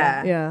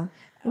 Yeah.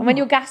 And when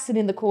you're gassing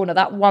in the corner,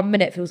 that 1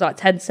 minute feels like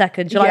 10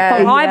 seconds. You're like,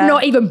 I've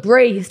not even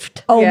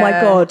breathed. Oh my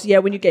God. Yeah,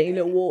 when you're getting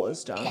your little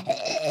waters done.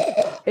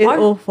 It's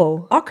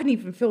awful. I couldn't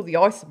even feel the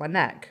ice on my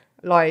neck.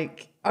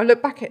 Like, I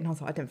look back at it and I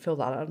was like, I didn't feel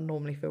that. I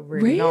normally feel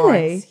really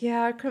nice.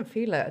 Yeah, I couldn't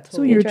feel it at all.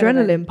 So your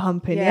adrenaline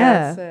pumping,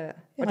 That's it.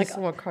 I just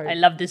saw a coat. I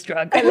love this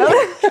drug. I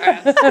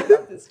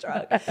love this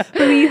drug. But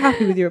were you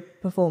happy with your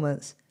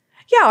performance?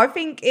 Yeah, I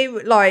think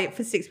it like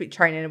for 6 week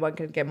training, it wasn't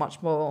going to get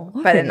much more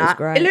better than that.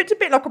 Great. It looked a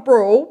bit like a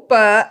brawl,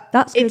 but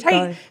that's good.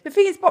 The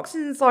thing is,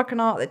 boxing is like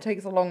an art that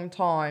takes a long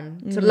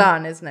time to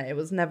learn, isn't it? It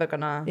was never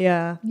gonna.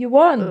 Yeah, you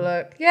won.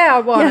 Look, I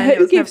won. Yeah,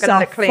 who gives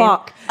a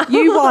fuck?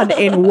 You won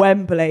in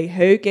Wembley.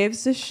 Who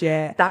gives a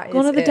shit? That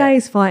Gone are the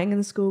days fighting in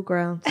the school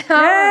ground.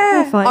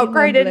 Yeah,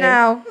 upgraded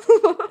now.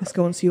 Let's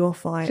go on to your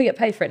fight. We get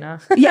paid for it now.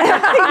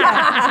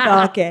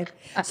 Bargain.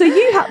 So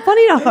you had,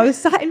 funny enough, I was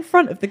sat in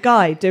front of the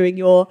guy doing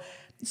your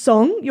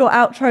song, your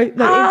outro,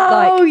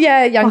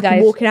 Young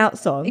Dave walking out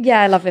song.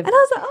 Yeah, I love him. And I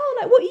was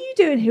like, what are you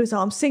doing? He was like,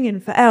 I'm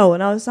singing for Elle.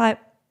 And I was like,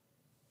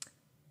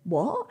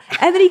 what?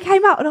 And then he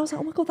came out and I was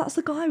like, oh my God, that's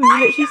the guy we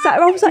literally sat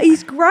around. I was like,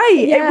 he's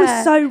great. Yeah. It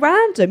was so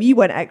random. You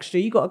went extra.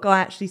 You got a guy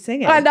actually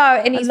singing. I know,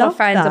 and he's my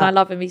friend and I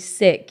love him. He's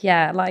sick.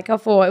 Yeah, like I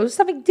thought it was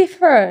something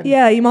different.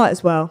 Yeah, you might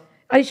as well.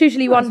 It's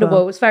usually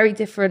Wonderwall. It's very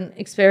different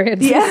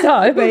experience.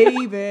 Yeah,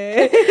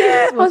 baby.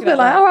 I was a bit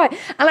like, all right.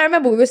 And I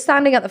remember we were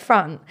standing at the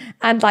front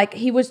and like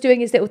he was doing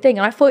his little thing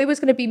and I thought it was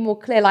going to be more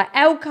clear, like,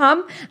 Elle,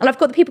 come. And I've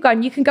got the people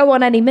going, you can go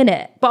on any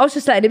minute. But I was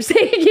just letting him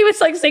sing. He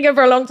was like singing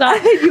for a long time.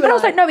 And I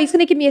was like, no, he's going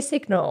to give me a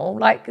signal.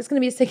 Like, it's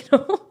going to be a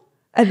signal.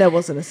 And there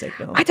wasn't a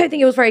signal. I don't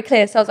think it was very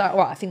clear. So I was like,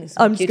 well, I think this is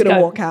I'm just going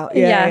to walk out.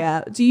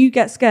 Yeah. Do you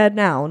get scared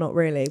now or not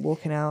really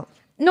walking out?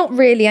 Not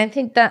really. I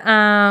think that...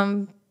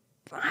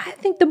 I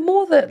think the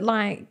more that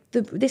like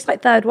this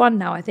like third one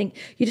now, I think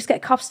you just get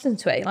accustomed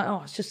to it. You're like, oh,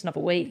 it's just another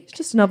week. It's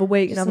just another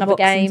week, just another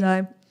game.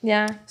 Day.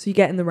 Yeah. So you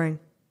get in the ring.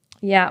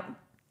 Yeah.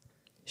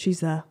 She's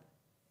there.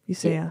 You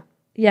see her.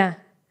 Yeah.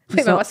 You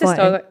Think about my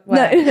sister. I was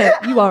like, no,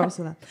 you are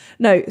also there.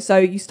 No, so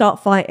you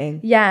start fighting.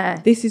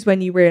 Yeah. This is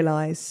when you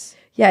realise.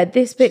 Yeah,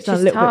 this bitch is a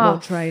little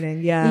tough. bit more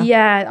training. Yeah.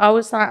 Yeah, I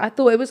was like, I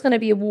thought it was going to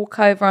be a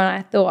walkover, and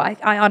I thought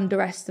I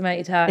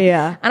underestimated her.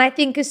 Yeah. And I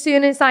think as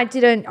soon as I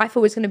thought it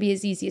was going to be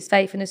as easy as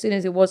Faith, and as soon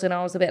as it wasn't,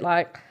 I was a bit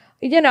like,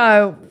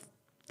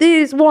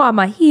 why am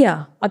I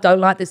here? I don't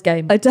like this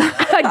game. I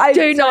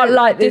do not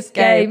like this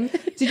game.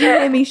 Did you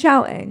hear me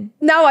shouting?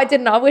 No, I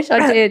didn't. I wish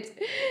I did.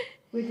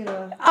 We're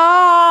gonna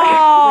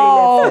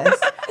relive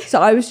this. So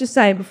I was just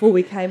saying before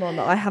we came on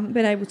that I haven't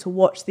been able to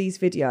watch these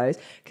videos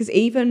because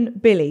even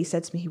Billy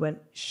said to me, he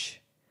went, shh,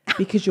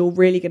 because you're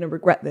really going to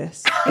regret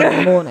this in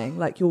the morning.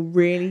 Like you're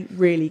really,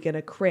 really going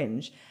to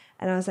cringe.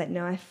 And I was like,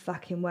 no, I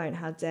fucking won't.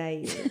 How dare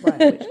you? Right,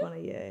 which one are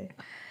you?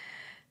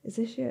 Is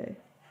this you?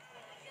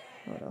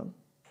 Hold on.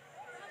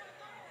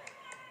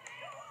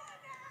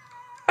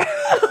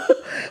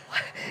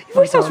 Your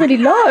voice sounds really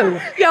low.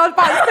 Yeah, I was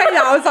about to say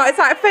that. I was like, it's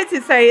like offensive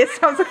to say it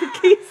sounds like a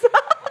geezer.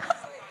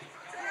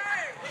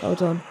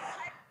 Hold on.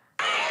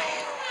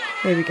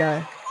 Here we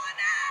go.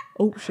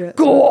 Oh, shit.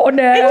 Go on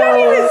now. It don't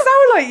even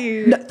sound like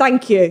you. No,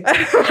 thank you.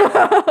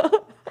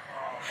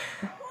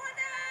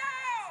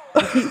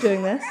 I'll keep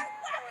doing this.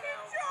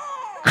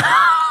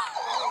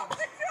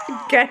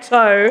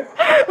 Ghetto.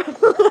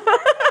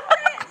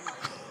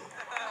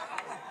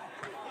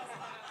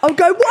 I'm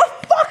going, what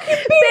a fucking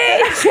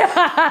bitch!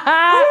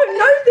 I don't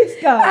know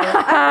this girl.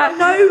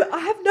 I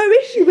have no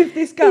issue with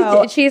this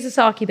girl. She is a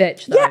sarky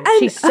bitch, though. Yeah, and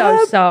she's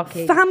so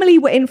sarky. Family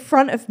were in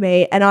front of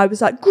me, and I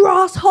was like,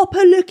 grasshopper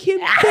looking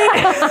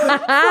bitch,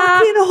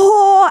 fucking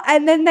whore.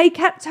 And then they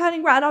kept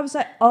turning around, and I was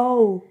like,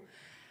 oh.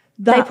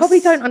 They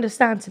probably don't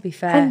understand, to be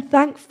fair. And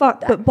thank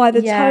fuck, but by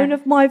the tone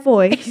of my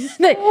voice,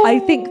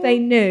 I think they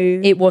knew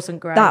it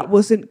wasn't great. That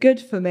wasn't good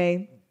for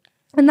me.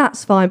 And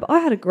that's fine, but I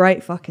had a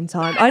great fucking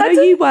time. I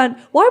know you weren't.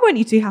 Why weren't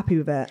you too happy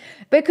with it?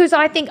 Because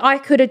I think I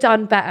could have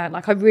done better.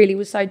 Like, I really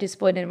was so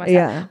disappointed in myself.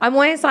 Yeah. I'm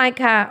always like,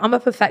 I'm a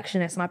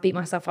perfectionist and I beat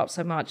myself up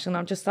so much. And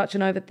I'm just such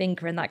an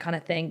overthinker and that kind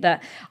of thing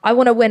that I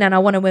want to win and I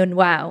want to win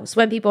well. So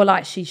when people are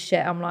like, she's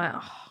shit, I'm like,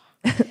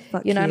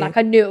 oh. you know, like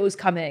I knew it was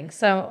coming.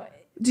 So...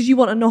 Did you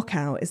want a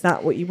knockout? Is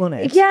that what you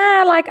wanted?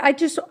 Yeah, like I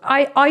just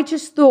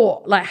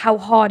thought like how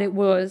hard it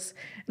was.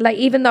 Like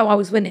even though I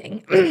was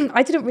winning,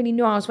 I didn't really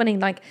know I was winning.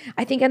 Like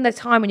I think in the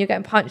time when you're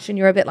getting punched and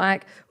you're a bit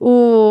like,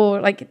 oh,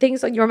 like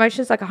things like your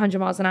emotions like 100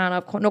 miles an hour and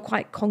I've not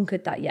quite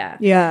conquered that yet.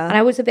 Yeah. And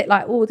I was a bit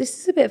like, oh, this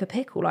is a bit of a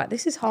pickle. Like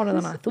this is harder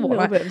than I thought.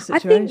 Like, bit of a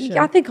situation.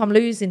 I think I'm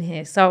losing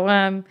here. So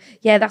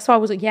yeah, that's why I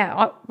was like,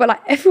 but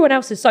like everyone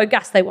else is so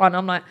gassed they won.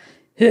 I'm like,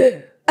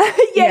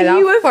 yeah,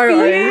 you were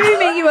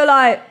fuming. You were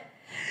like.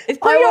 It's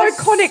pretty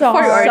iconic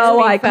photo.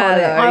 So iconic.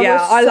 I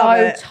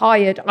was so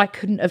tired. I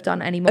couldn't have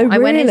done any more. Oh, I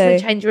went into really?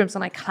 the change rooms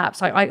and I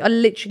collapsed. I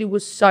literally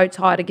was so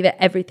tired to give it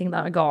everything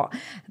that I got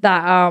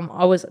that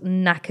I was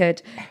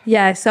knackered.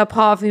 Yeah, so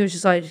part of me was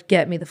just like, just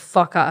get me the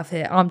fuck out of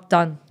here. I'm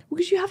done.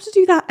 Because you have to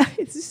do that.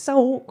 It's so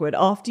awkward.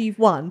 After you've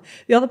won,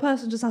 the other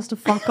person just has to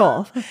fuck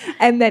off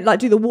and then like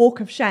do the walk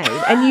of shame.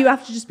 And you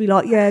have to just be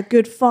like, yeah,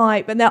 good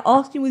fight. But they're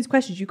asking all these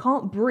questions. You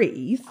can't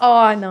breathe. Oh,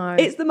 I know.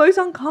 It's the most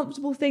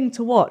uncomfortable thing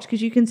to watch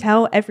because you can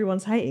tell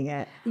everyone's hating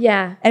it.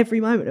 Yeah. Every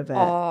moment of it.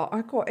 Oh,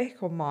 I got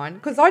ick on mine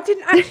because I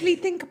didn't actually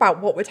think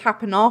about what would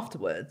happen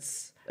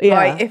afterwards. Yeah.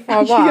 Like if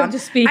I You won. have to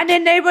speak. And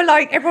then they were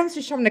like, everyone's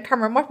just shoving the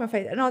camera in my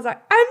face. And I was like,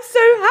 I'm so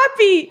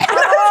happy. And that's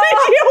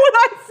literally all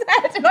I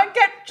said. And I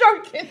kept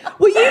joking.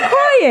 Were you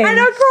crying? And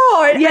I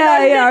cried.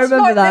 Yeah, and I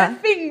remember like that.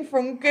 The thing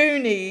from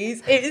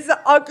Goonies. It is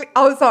ugly.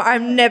 I was like,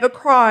 I'm never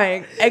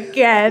crying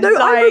again. No,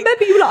 like, I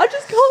remember you were like, I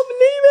just can't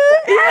believe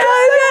it.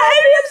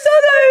 I'm so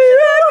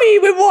happy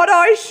with one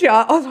eye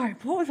shut. I was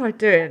like, what was I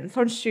doing?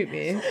 Someone shoot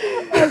me.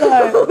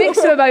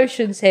 Mixed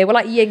emotions here. We're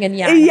like yin and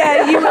yang.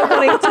 Yeah, you were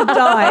wanting to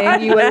die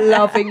and you were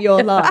loving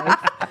your life.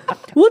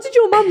 What did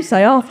your mum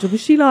say after?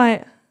 Was she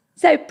like,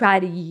 So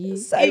proud of you.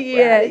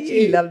 Yeah,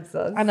 she loves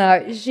us. I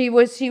know. She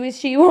was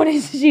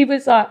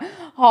like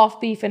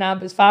half beef in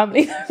Amber's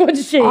family,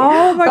 wasn't she?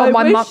 Oh my God,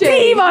 my was mum.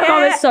 she? My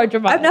mum Yeah. is so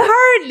dramatic. And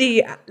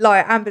apparently,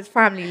 like Amber's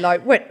family,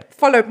 like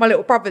followed my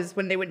little brothers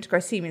when they went to go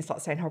see me and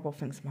started saying horrible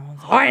things. My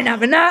mum's like, I ain't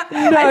having that. No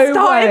I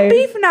started way.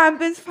 beefing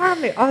Amber's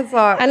family. I was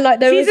like, And, like,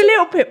 there she's was- a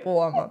little pit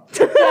bull. Mum.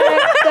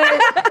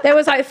 there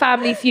was like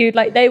family feud.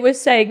 Like they were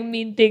saying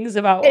mean things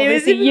about It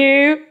was obviously in-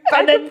 you,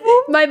 back and then and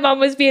forth. my mum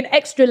was being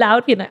extra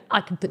loud. You know,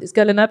 I can put this shortest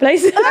girl in her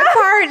place.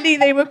 Apparently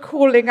they were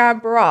calling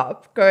Amber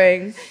up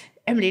going,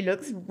 Emily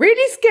looks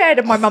really scared.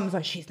 And my mum's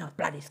like, she's not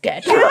bloody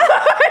scared.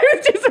 It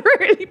was just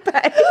really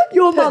bad.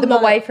 Your Put mum them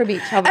away from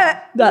each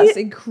other. That's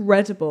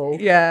incredible.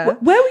 Yeah.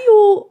 Where were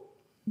your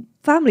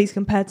families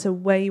compared to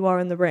where you are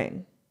in the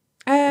ring?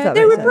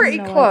 They were pretty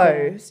No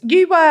close.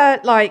 You were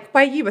like,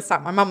 where you were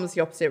sat, my mum was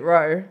the opposite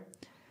row.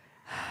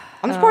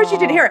 I'm surprised you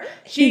didn't hear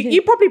it.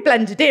 You probably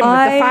blended in with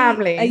the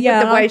family. With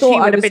the way she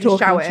would have been talking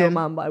shouting. to your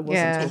mum, but I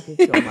wasn't talking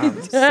to your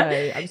mum. So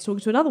I was talking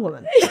to another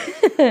woman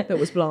that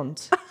was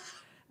blonde.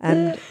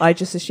 And I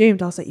just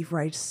assumed, I was like, you've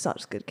raised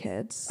such good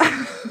kids.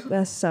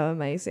 They're so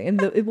amazing. And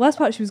the worst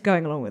part, she was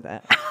going along with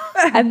it.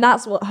 And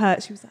that's what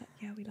hurt. She was like,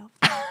 yeah, we love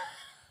that.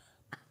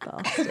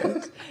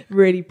 Bastard.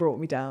 Really brought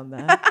me down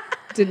there.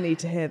 Didn't need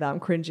to hear that. I'm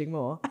cringing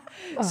more.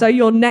 So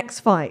your next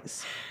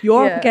fights,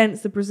 you're up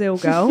against the Brazil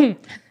girl.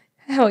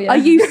 Hell yeah. Are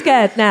you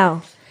scared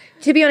now?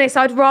 To be honest,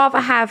 I'd rather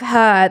have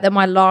her than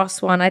my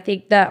last one. I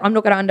think that I'm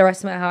not going to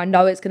underestimate her. I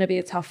know it's going to be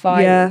a tough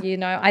fight. Yeah. You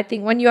know, I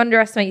think when you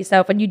underestimate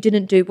yourself and you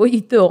didn't do what you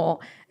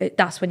thought,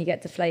 that's when you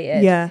get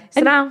deflated. Yeah. So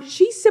and now,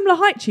 she's similar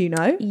height to you,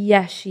 know?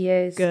 yes, she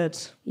is. Good.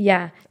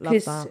 Yeah, Love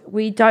because that.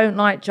 we don't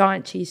like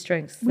giant cheese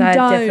strings. We They're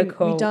don't.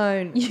 difficult. We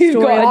don't. You've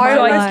Story got of a my I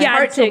life. almost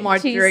gigantic broke on my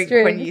cheese drink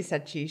string. when you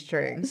said cheese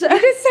string. You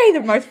just say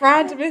the most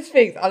randomest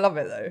things. I love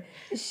it though.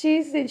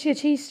 She's literally a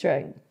cheese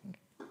string,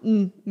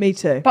 Me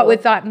too. but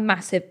with like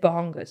massive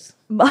bongers.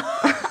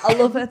 I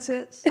love her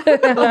tits.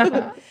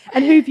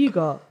 And who have you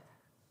got?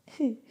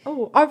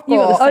 Oh, I've You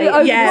got got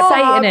the yeah,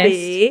 Satanist.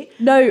 Barbie.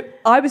 No,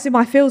 I was in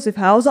my feels with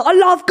her. I was like, I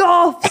love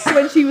goths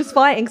when she was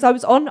fighting because I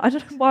was on, I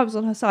don't know why I was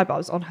on her side, but I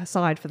was on her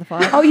side for the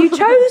fight. Oh, you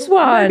chose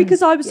one.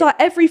 Because I was like,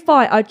 every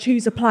fight I'd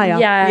choose a player.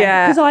 Yeah.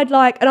 Yeah. Because I'd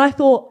like, and I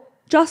thought,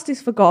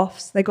 justice for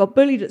goths. They got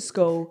bullied at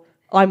school.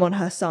 I'm on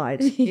her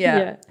side.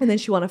 Yeah. And then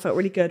she won. I felt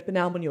really good, but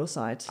now I'm on your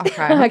side.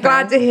 Okay, I'm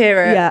glad to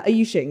hear it. Yeah. Are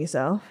you shitting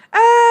yourself?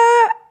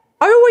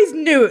 I always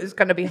knew it was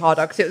going to be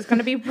harder because it was going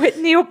to be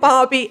Whitney or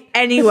Barbie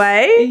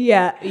anyway.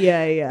 Yeah.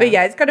 But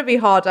yeah, it's going to be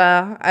harder.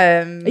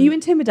 Are you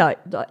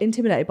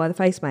intimidated by the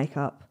face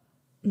makeup?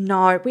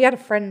 No, we had a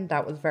friend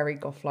that was very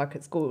goth-like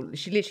at school.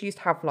 She literally used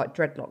to have like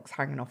dreadlocks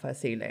hanging off her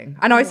ceiling.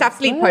 And I used to have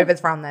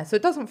sleepovers around there, so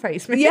it doesn't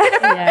faze me.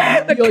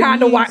 Yeah. The You're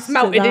candle wax used to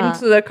melted that.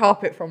 into the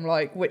carpet from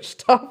like witch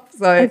stuff.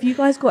 So Have you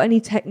guys got any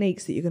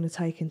techniques that you're going to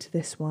take into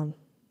this one?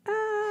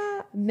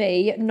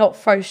 Me, not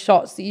throw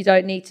shots that you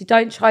don't need to.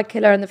 Don't try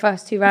kill her in the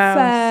first 2 rounds.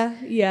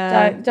 Fair,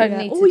 yeah. Don't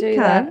need to Or you do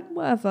can, that.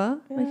 whatever.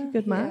 Make a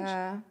good match.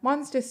 yeah,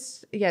 mine's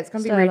just it's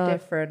going to be Stay really alive.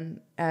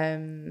 different.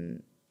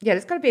 Yeah,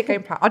 there's going to be a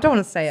game plan. I don't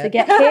want to say To it.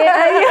 get here,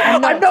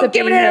 and I'm to not be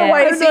giving it here.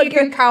 away so you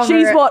can counter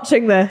She's it.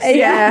 watching this.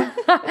 Yeah.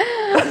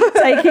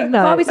 Taking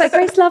notes. Barbie's like,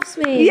 Grace loves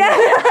me. Yeah.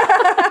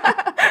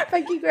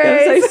 Thank you, I'm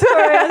Grace. so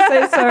sorry. I'm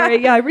so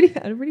sorry. Yeah, I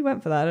really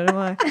went for that. I don't know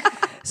why.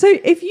 So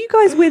if you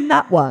guys win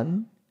that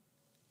one,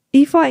 are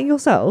you fighting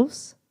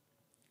yourselves?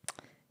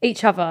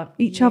 Each other.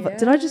 Each other?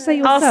 Did I just say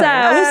yourselves?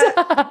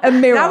 Ourselves. A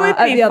mirror That would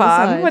at be the other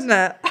fun, side. wouldn't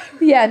it?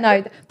 Yeah,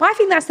 no. But I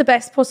think that's the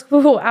best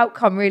possible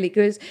outcome, really,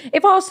 because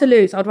if I was to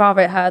lose, I'd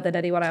rather it her than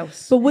anyone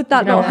else. But would that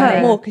You know not what I hurt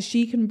mean? more? Because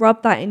she can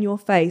rub that in your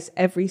face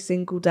every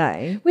single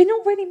day. We're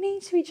not really mean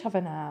to each other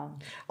now.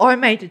 I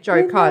made a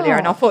joke We're earlier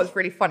and I not. thought it was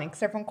really funny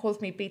because everyone calls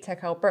me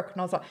B-Tech Elle Brooke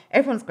and I was like,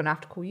 everyone's going to have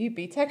to call you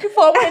B-Tech if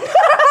I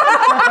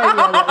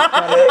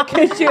win.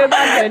 Could you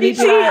imagine? You'd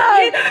be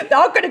like,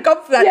 I'm going to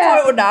go for that Yeah.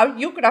 title now.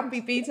 You're going to have to be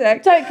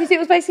B-Tech. So, because it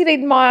was basically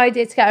my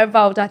idea to get her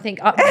involved, I think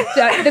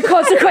the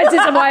consequences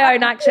of my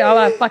own action,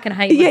 I fucking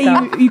hate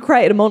myself. yeah, you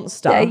created a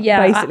monster.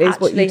 Yeah, I basically, is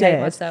what you actually hate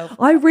did. myself.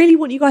 I really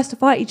want you guys to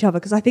fight each other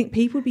because I think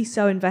people would be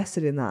so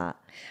invested in that.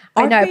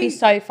 I know, it'd be think-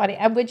 so funny.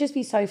 And we'd just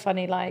be so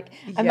funny. Like,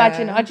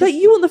 imagine, I just... But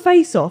you want the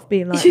face off,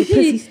 being like, the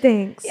pussy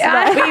stinks.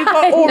 Yeah. But you've I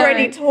got know.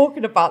 already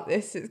talking about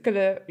this. It's going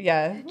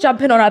to,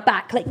 jumping on her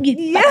back, like, you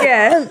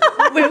Yeah.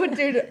 We would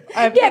do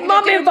the... Get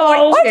mum involved.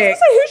 I was going to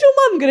say, who's your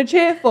mum going to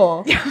cheer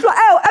for? She's like,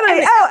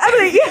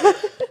 Emily.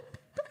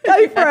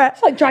 Go for it.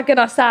 It's like dragging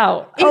us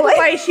out. Either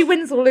way, she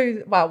wins or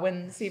loses. Well,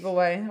 wins either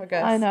way, I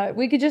guess. I know.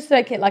 We could just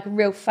make it like a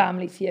real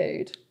family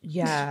feud.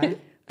 Yeah.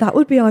 That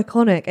would be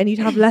iconic. And you'd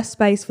have less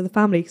space for the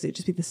family because it'd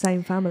just be the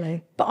same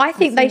family. But I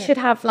think they should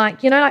have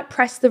like, like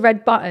press the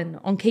red button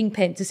on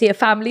Kingpyn to see a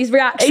family's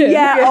reaction.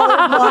 Yeah. Oh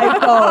my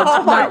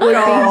God. That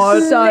would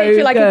be so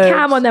Literally like good. a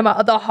cam on them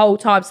the whole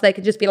time so they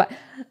can just be like,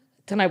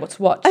 don't know what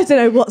to watch. I don't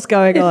know what's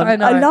going on. I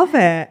know. I love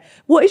it.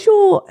 What is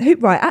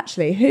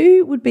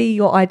who would be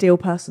your ideal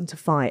person to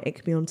fight? It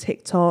could be on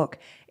TikTok,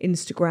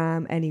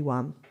 Instagram,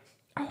 anyone.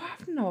 Oh, I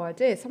have no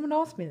idea. Someone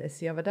asked me this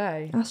the other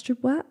day. Astrid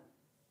Wet?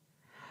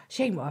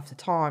 She ain't worth the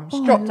time.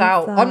 She's Oh, I dropped love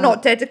out. that. I'm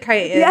not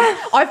dedicated. Yeah.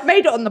 I've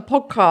made it on the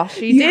podcast.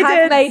 She You didn't.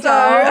 have made so.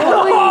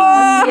 it.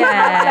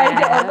 Yeah.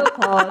 Made it on the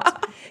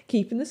pod.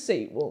 Keeping the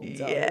suit warm.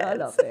 darling. I Yes.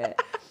 love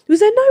it. Was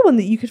there no one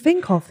that you could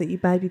think of that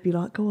you'd maybe be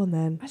like, go on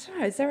then? I don't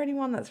know. Is there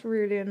anyone that's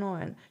really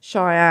annoying?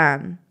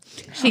 Cheyenne.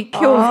 She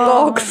kills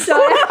dogs.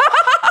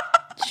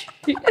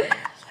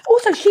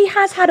 Also, she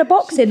has had a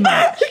boxing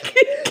match. Kills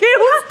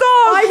dogs.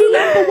 I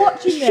remember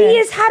watching this. She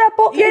has had a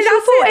boxing. Yeah, she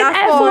that's fought it. in That's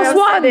Air why I Force said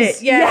Ones.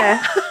 it.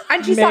 Yeah.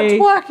 And she started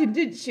twerking,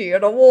 didn't she,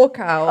 on a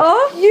walkout?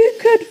 Oh, you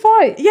could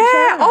fight. Yeah,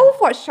 Cheyenne. I'll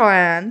fight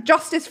Cheyenne.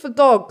 Justice for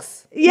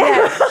dogs.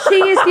 Yeah. She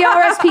is the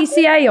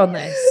RSPCA on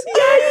this. Yeah,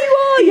 you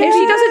are. Yeah. If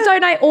she doesn't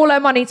donate all her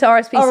money to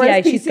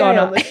RSPCA, she's gone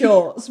on up. the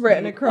shorts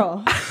written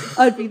across.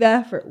 I'd be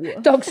there for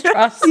it. Dogs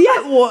Trust.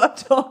 Yeah,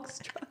 what? Dogs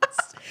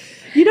Trust.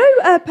 You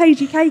know,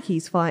 Paigey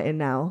Cakey's fighting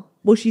now.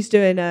 Well, she's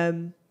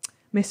doing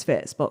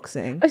Misfits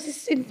boxing. Oh, is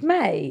this in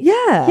May?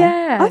 Yeah.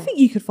 Yeah. I think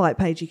you could fight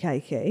Paigey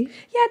Cakey.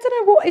 Yeah, I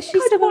don't know what is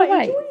she still quite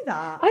away. enjoy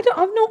that.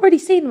 I've not really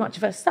seen much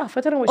of her stuff.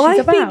 I don't know what she's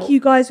I about. think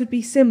you guys would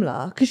be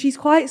similar because she's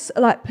quite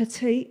like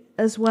petite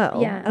as well.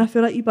 Yeah. And I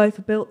feel like you both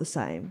are built the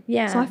same.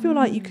 Yeah. So I feel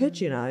like you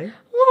could, you know.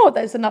 Oh,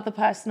 there's another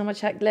person on my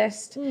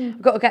checklist. I've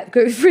got to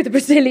go through the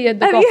Brazilian,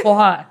 the God for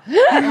her.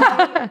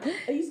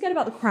 Are you scared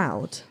about the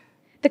crowd?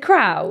 The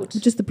crowd.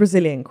 Just the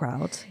Brazilian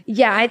crowd.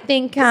 Yeah, I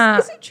think...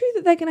 Is it true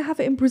that they're going to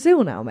have it in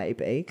Brazil now,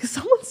 maybe? Because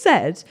someone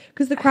said,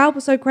 because the crowd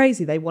was so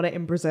crazy, they want it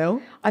in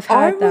Brazil. I've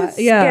heard that.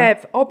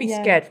 Yeah. I'll be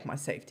scared for my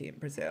safety in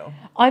Brazil.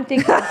 I'm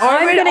thinking I'm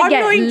I'm going to get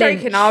not even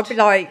lynched. joking. I'll be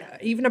like,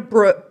 even a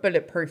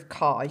bulletproof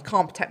car, you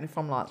can't protect me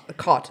from like the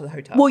car to the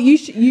hotel. Well, you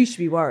should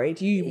be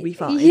worried. You'll be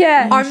fine.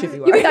 Yeah. You should be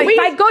You'll be worried. like,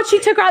 thank God she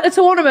took her out the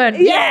tournament.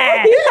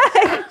 Yeah.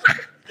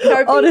 No,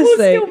 people Honestly.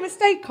 still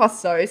mistake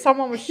us though. If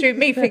someone would shoot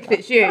me thinking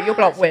it's you, you'll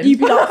be like, win. You'd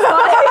be like, thank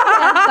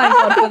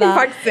God for that.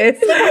 Thanks,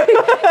 sis.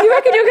 You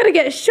reckon you're going to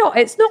get shot?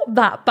 It's not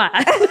that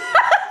bad.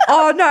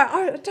 Oh no,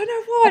 I don't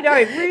know why. No,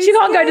 it really She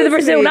can't go to the scares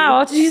Brazil me.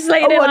 now after she's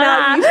laid in well, like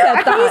now you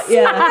that. said that,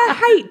 yeah. The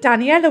hate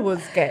Daniela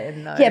was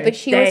getting though. Yeah, but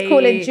she was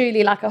calling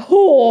Julie like a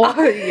whore.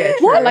 Oh, yeah,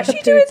 Why true. was like she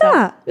a doing puta.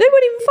 that? They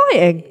weren't even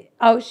fighting.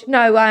 Oh,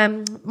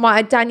 no,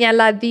 my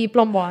Daniela, the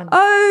blonde one.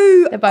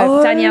 Oh. They're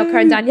both Danielle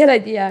and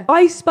Daniela, yeah.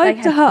 I spoke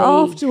They to had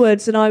her beef.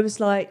 afterwards and I was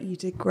like, you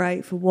did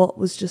great for what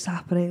was just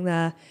happening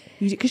there.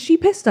 Because she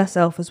pissed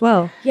herself as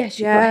well. Yeah,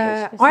 she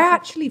Yeah, got hit. I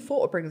actually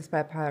thought of bringing a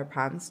spare pair of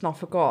pants and I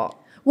forgot.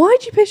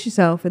 Why'd you piss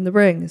yourself in the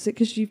ring? Is it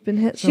because you've been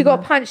hit She got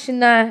somewhere? punched in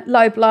the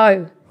low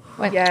blow.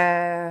 Went,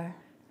 Yeah.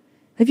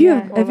 Have you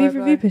Yeah. have either of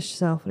you Although- pissed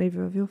yourself in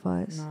either of your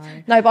fights? No.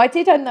 No, but I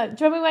did. Do you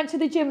remember we went to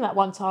the gym that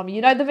one time?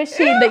 You know the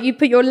machine that you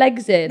put your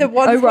legs in? The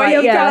ones Oh, where right,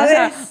 you've yeah.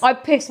 done this. I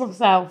pissed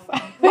myself.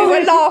 We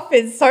were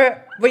laughing so.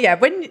 Well, yeah.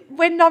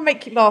 When I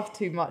make you laugh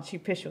too much, you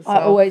piss yourself.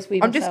 I always wee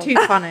I'm just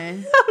myself. too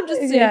funny. I'm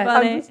just too Yeah,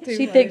 funny. I'm just too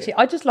She funny. thinks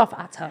I just laugh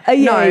at her.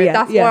 Yeah,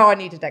 That's why I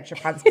needed extra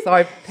pants because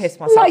I pissed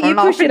myself. Like you I'm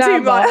laughing pushing too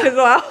Amber. much as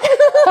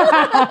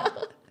well.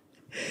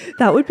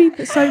 That would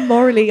be so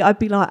morally, I'd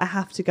be like, I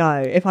have to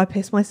go. If I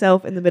piss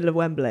myself in the middle of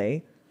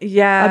Wembley,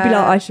 Yeah. I'd be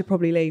like, I should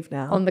probably leave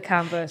now. On the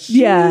canvas.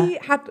 Yeah.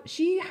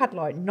 She had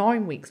like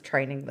 9 weeks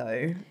training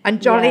though, and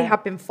Johnny Yeah.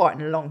 had been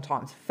fighting a long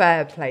time. So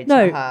fair play to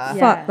No, her. Yeah.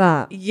 fuck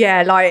that.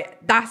 Yeah,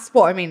 like that's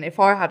what I mean. If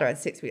I had her at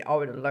 6 weeks, I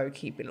would have low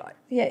key been like,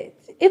 Yeah.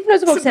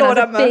 Influencer boxing Lord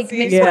has a have big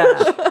mercy.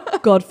 mismatch. Yeah.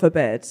 God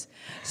forbid.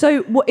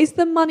 So what is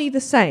the money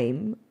the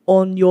same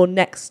on your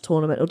next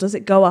tournament or does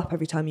it go up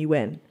every time you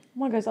win?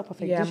 Mine goes up, I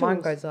think. yeah, Does mine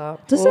yours? goes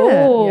up. Does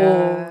Oh.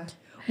 Yeah.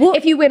 What?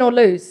 If you win or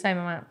lose, same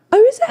amount. Oh,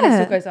 is And it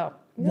still it? goes up.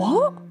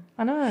 What?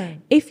 I know.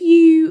 If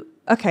you,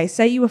 okay,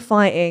 say you were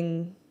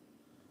fighting,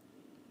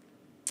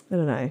 I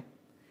don't know,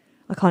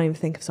 I can't even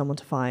think of someone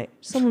to fight.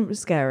 Someone was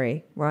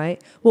scary,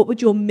 right? What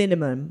would your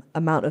minimum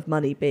amount of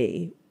money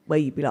be where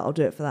you'd be like, I'll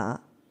do it for that?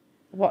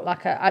 What,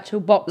 like an actual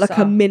boxer? Like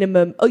a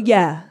minimum, oh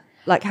yeah,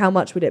 like how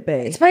much would it be?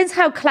 It depends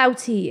how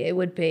clouty it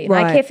would be.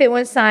 Right. Like if it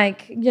was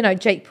like, you know,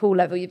 Jake Paul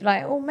level, you'd be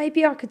like, oh,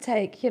 maybe I could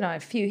take, you know, a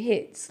few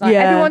hits. Like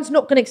Yeah. everyone's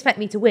not going to expect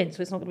me to win,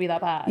 so it's not going to be that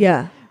bad.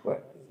 Yeah.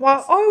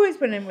 Well, I always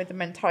went in with the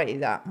mentality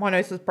that my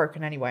nose was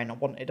broken anyway and I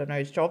wanted a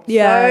nose job.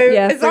 Yeah, so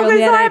yeah, as free long on as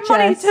the I have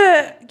money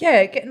NHS. to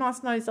get a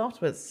nice nose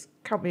afterwards,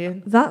 count me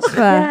in. That's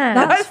fair. Yeah.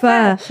 That's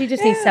fair. She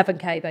just needs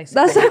 7K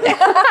basically. That's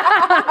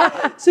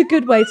it's a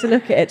good way to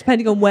look at it,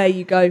 depending on where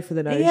you go for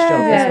the nose job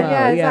as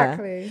well.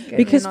 exactly. Getting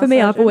Because a for nice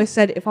me, I've surgeon. always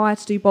said if I had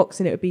to do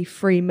boxing, it would be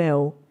 3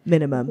 mil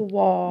minimum. Whoa.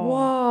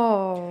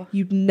 Whoa. Oh.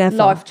 You'd never.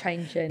 Life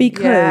changing.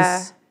 Because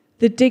Yeah.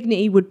 the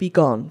dignity would be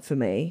gone for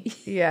me.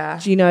 Yeah.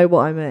 Do you know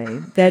what I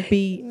mean? There'd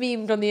be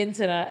Memed on the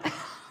internet.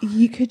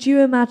 could you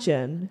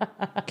imagine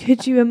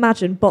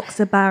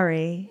Boxer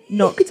Barry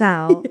knocked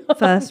out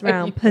first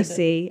round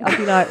pussy? I'd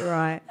be like,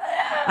 right,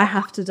 I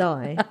have to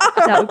die.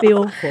 That would be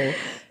awful.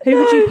 Who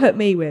would you put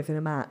me with in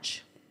a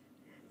match?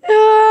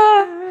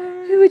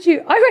 Who would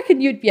you? I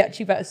reckon you'd be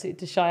actually better suited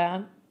to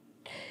Cheyenne.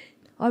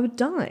 I would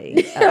die.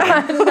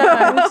 I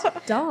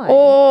would die.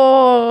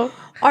 Oh,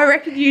 I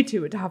reckon you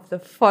two would have the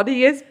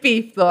funniest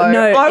beef though.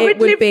 No, I it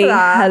would live be for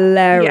that.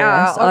 hilarious.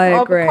 Yeah, I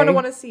agree. kind of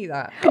want to see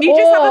that. Can you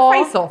just have Or-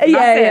 a face off?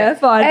 yeah,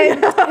 fine.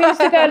 and who's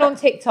the girl on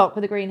TikTok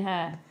with the green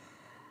hair?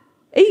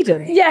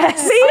 Eden.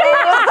 Yes. Eden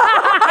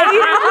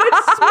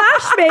would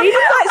smash me. He's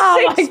like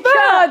Oh my 6 foot.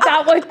 god,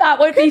 that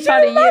would be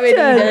funny. You and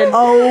Imagine. Eden.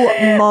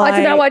 Oh my. I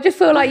don't know. I just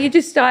feel like you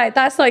just like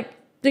that's like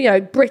you know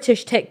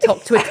British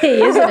TikTok to a T,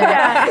 isn't it?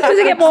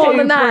 Doesn't get more Two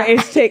than that.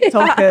 British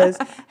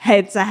TikTokers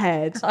head to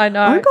head. I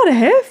know. I've got a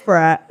hair for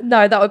it.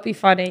 No, that would be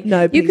funny.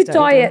 No, you please could don't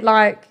dye do it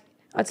like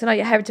I don't know,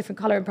 your hair a different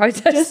colour in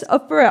protest. Just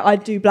for it,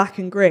 I'd do black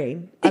and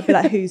green. I'd be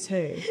like, who's who?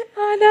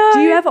 I know.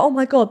 Do you ever, oh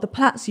my God, the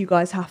plaits you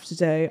guys have to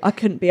do. I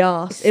couldn't be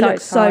asked. It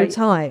looks so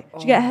tight.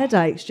 Do you get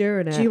headaches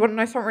during it? Do you want to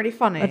know something really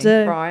funny? I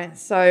do. Right.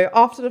 So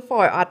after the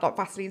fight, I had like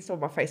Vaseline still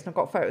on my face and I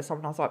got a photo of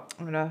someone. I was like,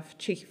 I'm going to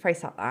cheeky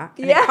face at that.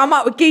 And it come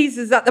up with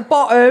geezers at the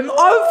bottom. I thought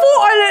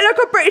I looked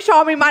like a British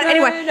Army man.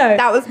 Anyway,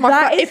 that was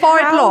my if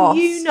I'd lost.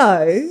 You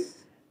know,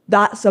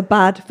 that's a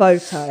bad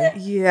photo.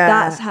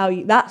 Yeah.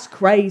 That's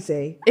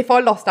crazy. If I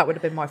lost, that would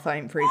have been my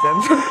phone for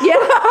reasons.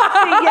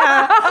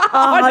 Yeah,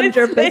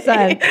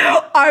 100%.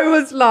 I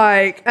was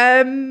like,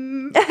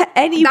 anyway. That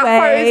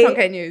photo's not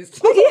getting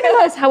used. You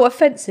realise how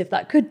offensive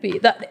that could be?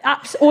 That the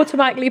apps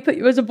automatically put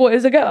you as a boy,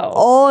 as a girl.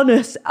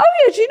 Honest. Oh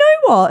yeah, do you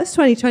know what? It's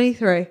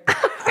 2023.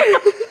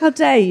 How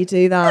dare you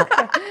do that?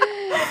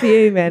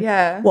 Fuming.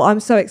 Yeah. Well, I'm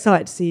so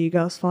excited to see you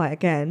girls fight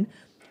again.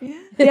 Yeah.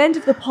 At the end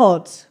of the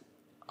pod,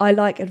 I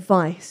like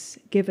advice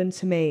given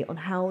to me on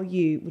how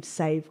you would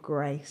save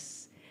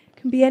grace. It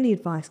can be any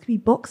advice. It can be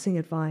boxing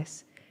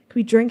advice. It can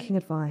be drinking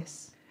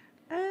advice.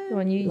 Go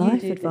on, you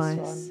Life do advice.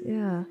 This one.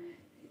 Yeah.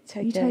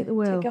 Take the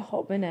wheel. Take a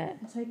hot minute.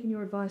 I'm taking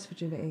your advice,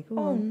 Virginity. Go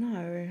Oh on.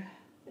 no.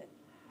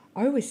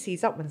 I always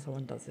seize up when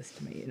someone does this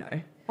to me, you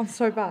know. I'm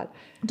so bad.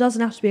 It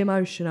doesn't have to be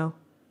emotional.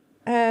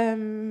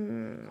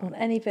 On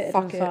any bit of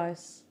Fuck it.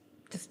 advice.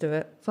 Just do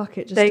it. Fuck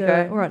it, just There you do go.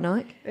 it. All right,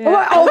 Nike. Oh my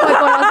God,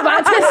 I was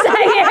about to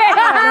say it.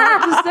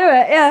 Just do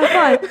it. Yeah,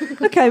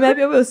 fine. Okay,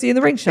 maybe I will see you in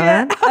the ring,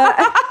 Cheyenne.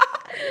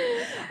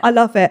 I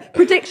love it.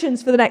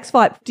 Predictions for the next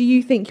fight. Do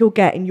you think you'll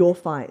get in your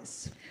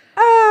fights?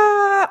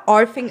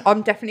 I think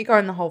I'm definitely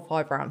going the whole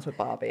 5 rounds with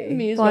Barbie.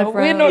 Me as 5 well.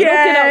 We're rounds. not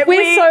Yeah, looking up.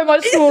 We're so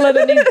much smaller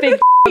than these big.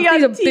 These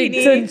are big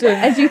teeny. tuntun.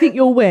 And do you think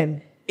you'll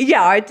win?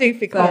 Yeah, I do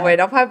think I'll Fair. win.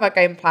 I've had my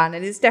game plan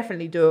and it's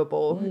definitely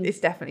doable. It's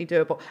definitely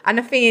doable. And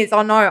the thing is,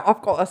 I know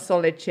I've got a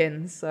solid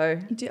chin, so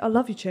You do. I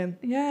love your chin.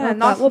 yeah, Love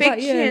nice that. What big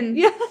about you? chin.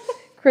 Yeah.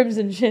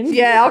 Crimson chin.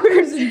 Yeah, our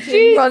crimson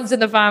chin. Runs in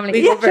the family.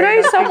 We Do got you very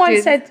know nice someone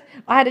big chins. said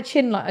I had a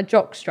chin like a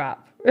jock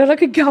strap?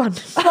 Like a gun.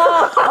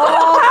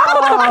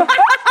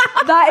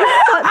 That is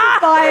such a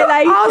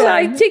violation. I was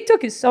like,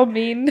 TikTok is so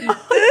mean.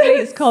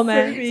 Please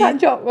comment. It's like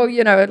jock, well,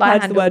 you know, like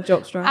That's the handle. word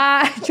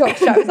jockstrap. Jock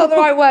strap. It's not the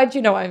right word,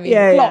 you know what I mean.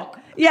 Yeah, Clock.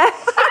 Yeah.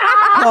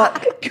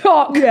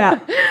 Cock. Yeah.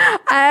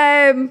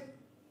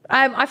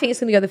 I think it's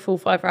going to go the full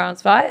 5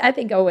 rounds, but I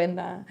think I'll win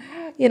there.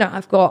 You know,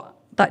 I've got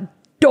that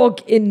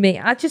dog in me.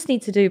 I just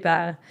need to do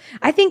better.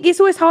 I think it's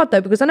always hard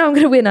though, because I know I'm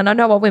going to win and I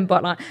know I'll win,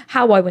 but like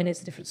how I win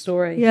is a different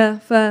story. Yeah,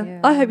 fair. Yeah.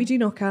 I hope you do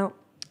knock out.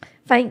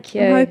 Thank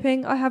you. I'm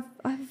hoping. I have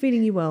a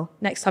feeling you will.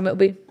 Next time it'll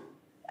be.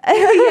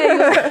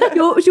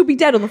 You'll be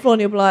dead on the floor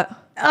and you'll be like,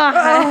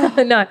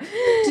 No.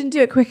 didn't do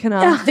it quick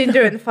enough. Didn't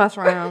do it in the first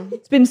round.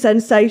 It's been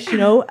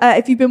sensational.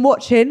 If you've been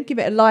watching, give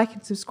it a like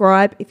and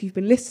subscribe. If you've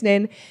been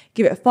listening,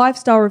 give it a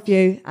 5-star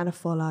review and a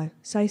follow.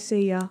 Say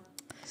see ya.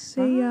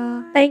 See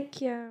ya.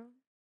 Thank you.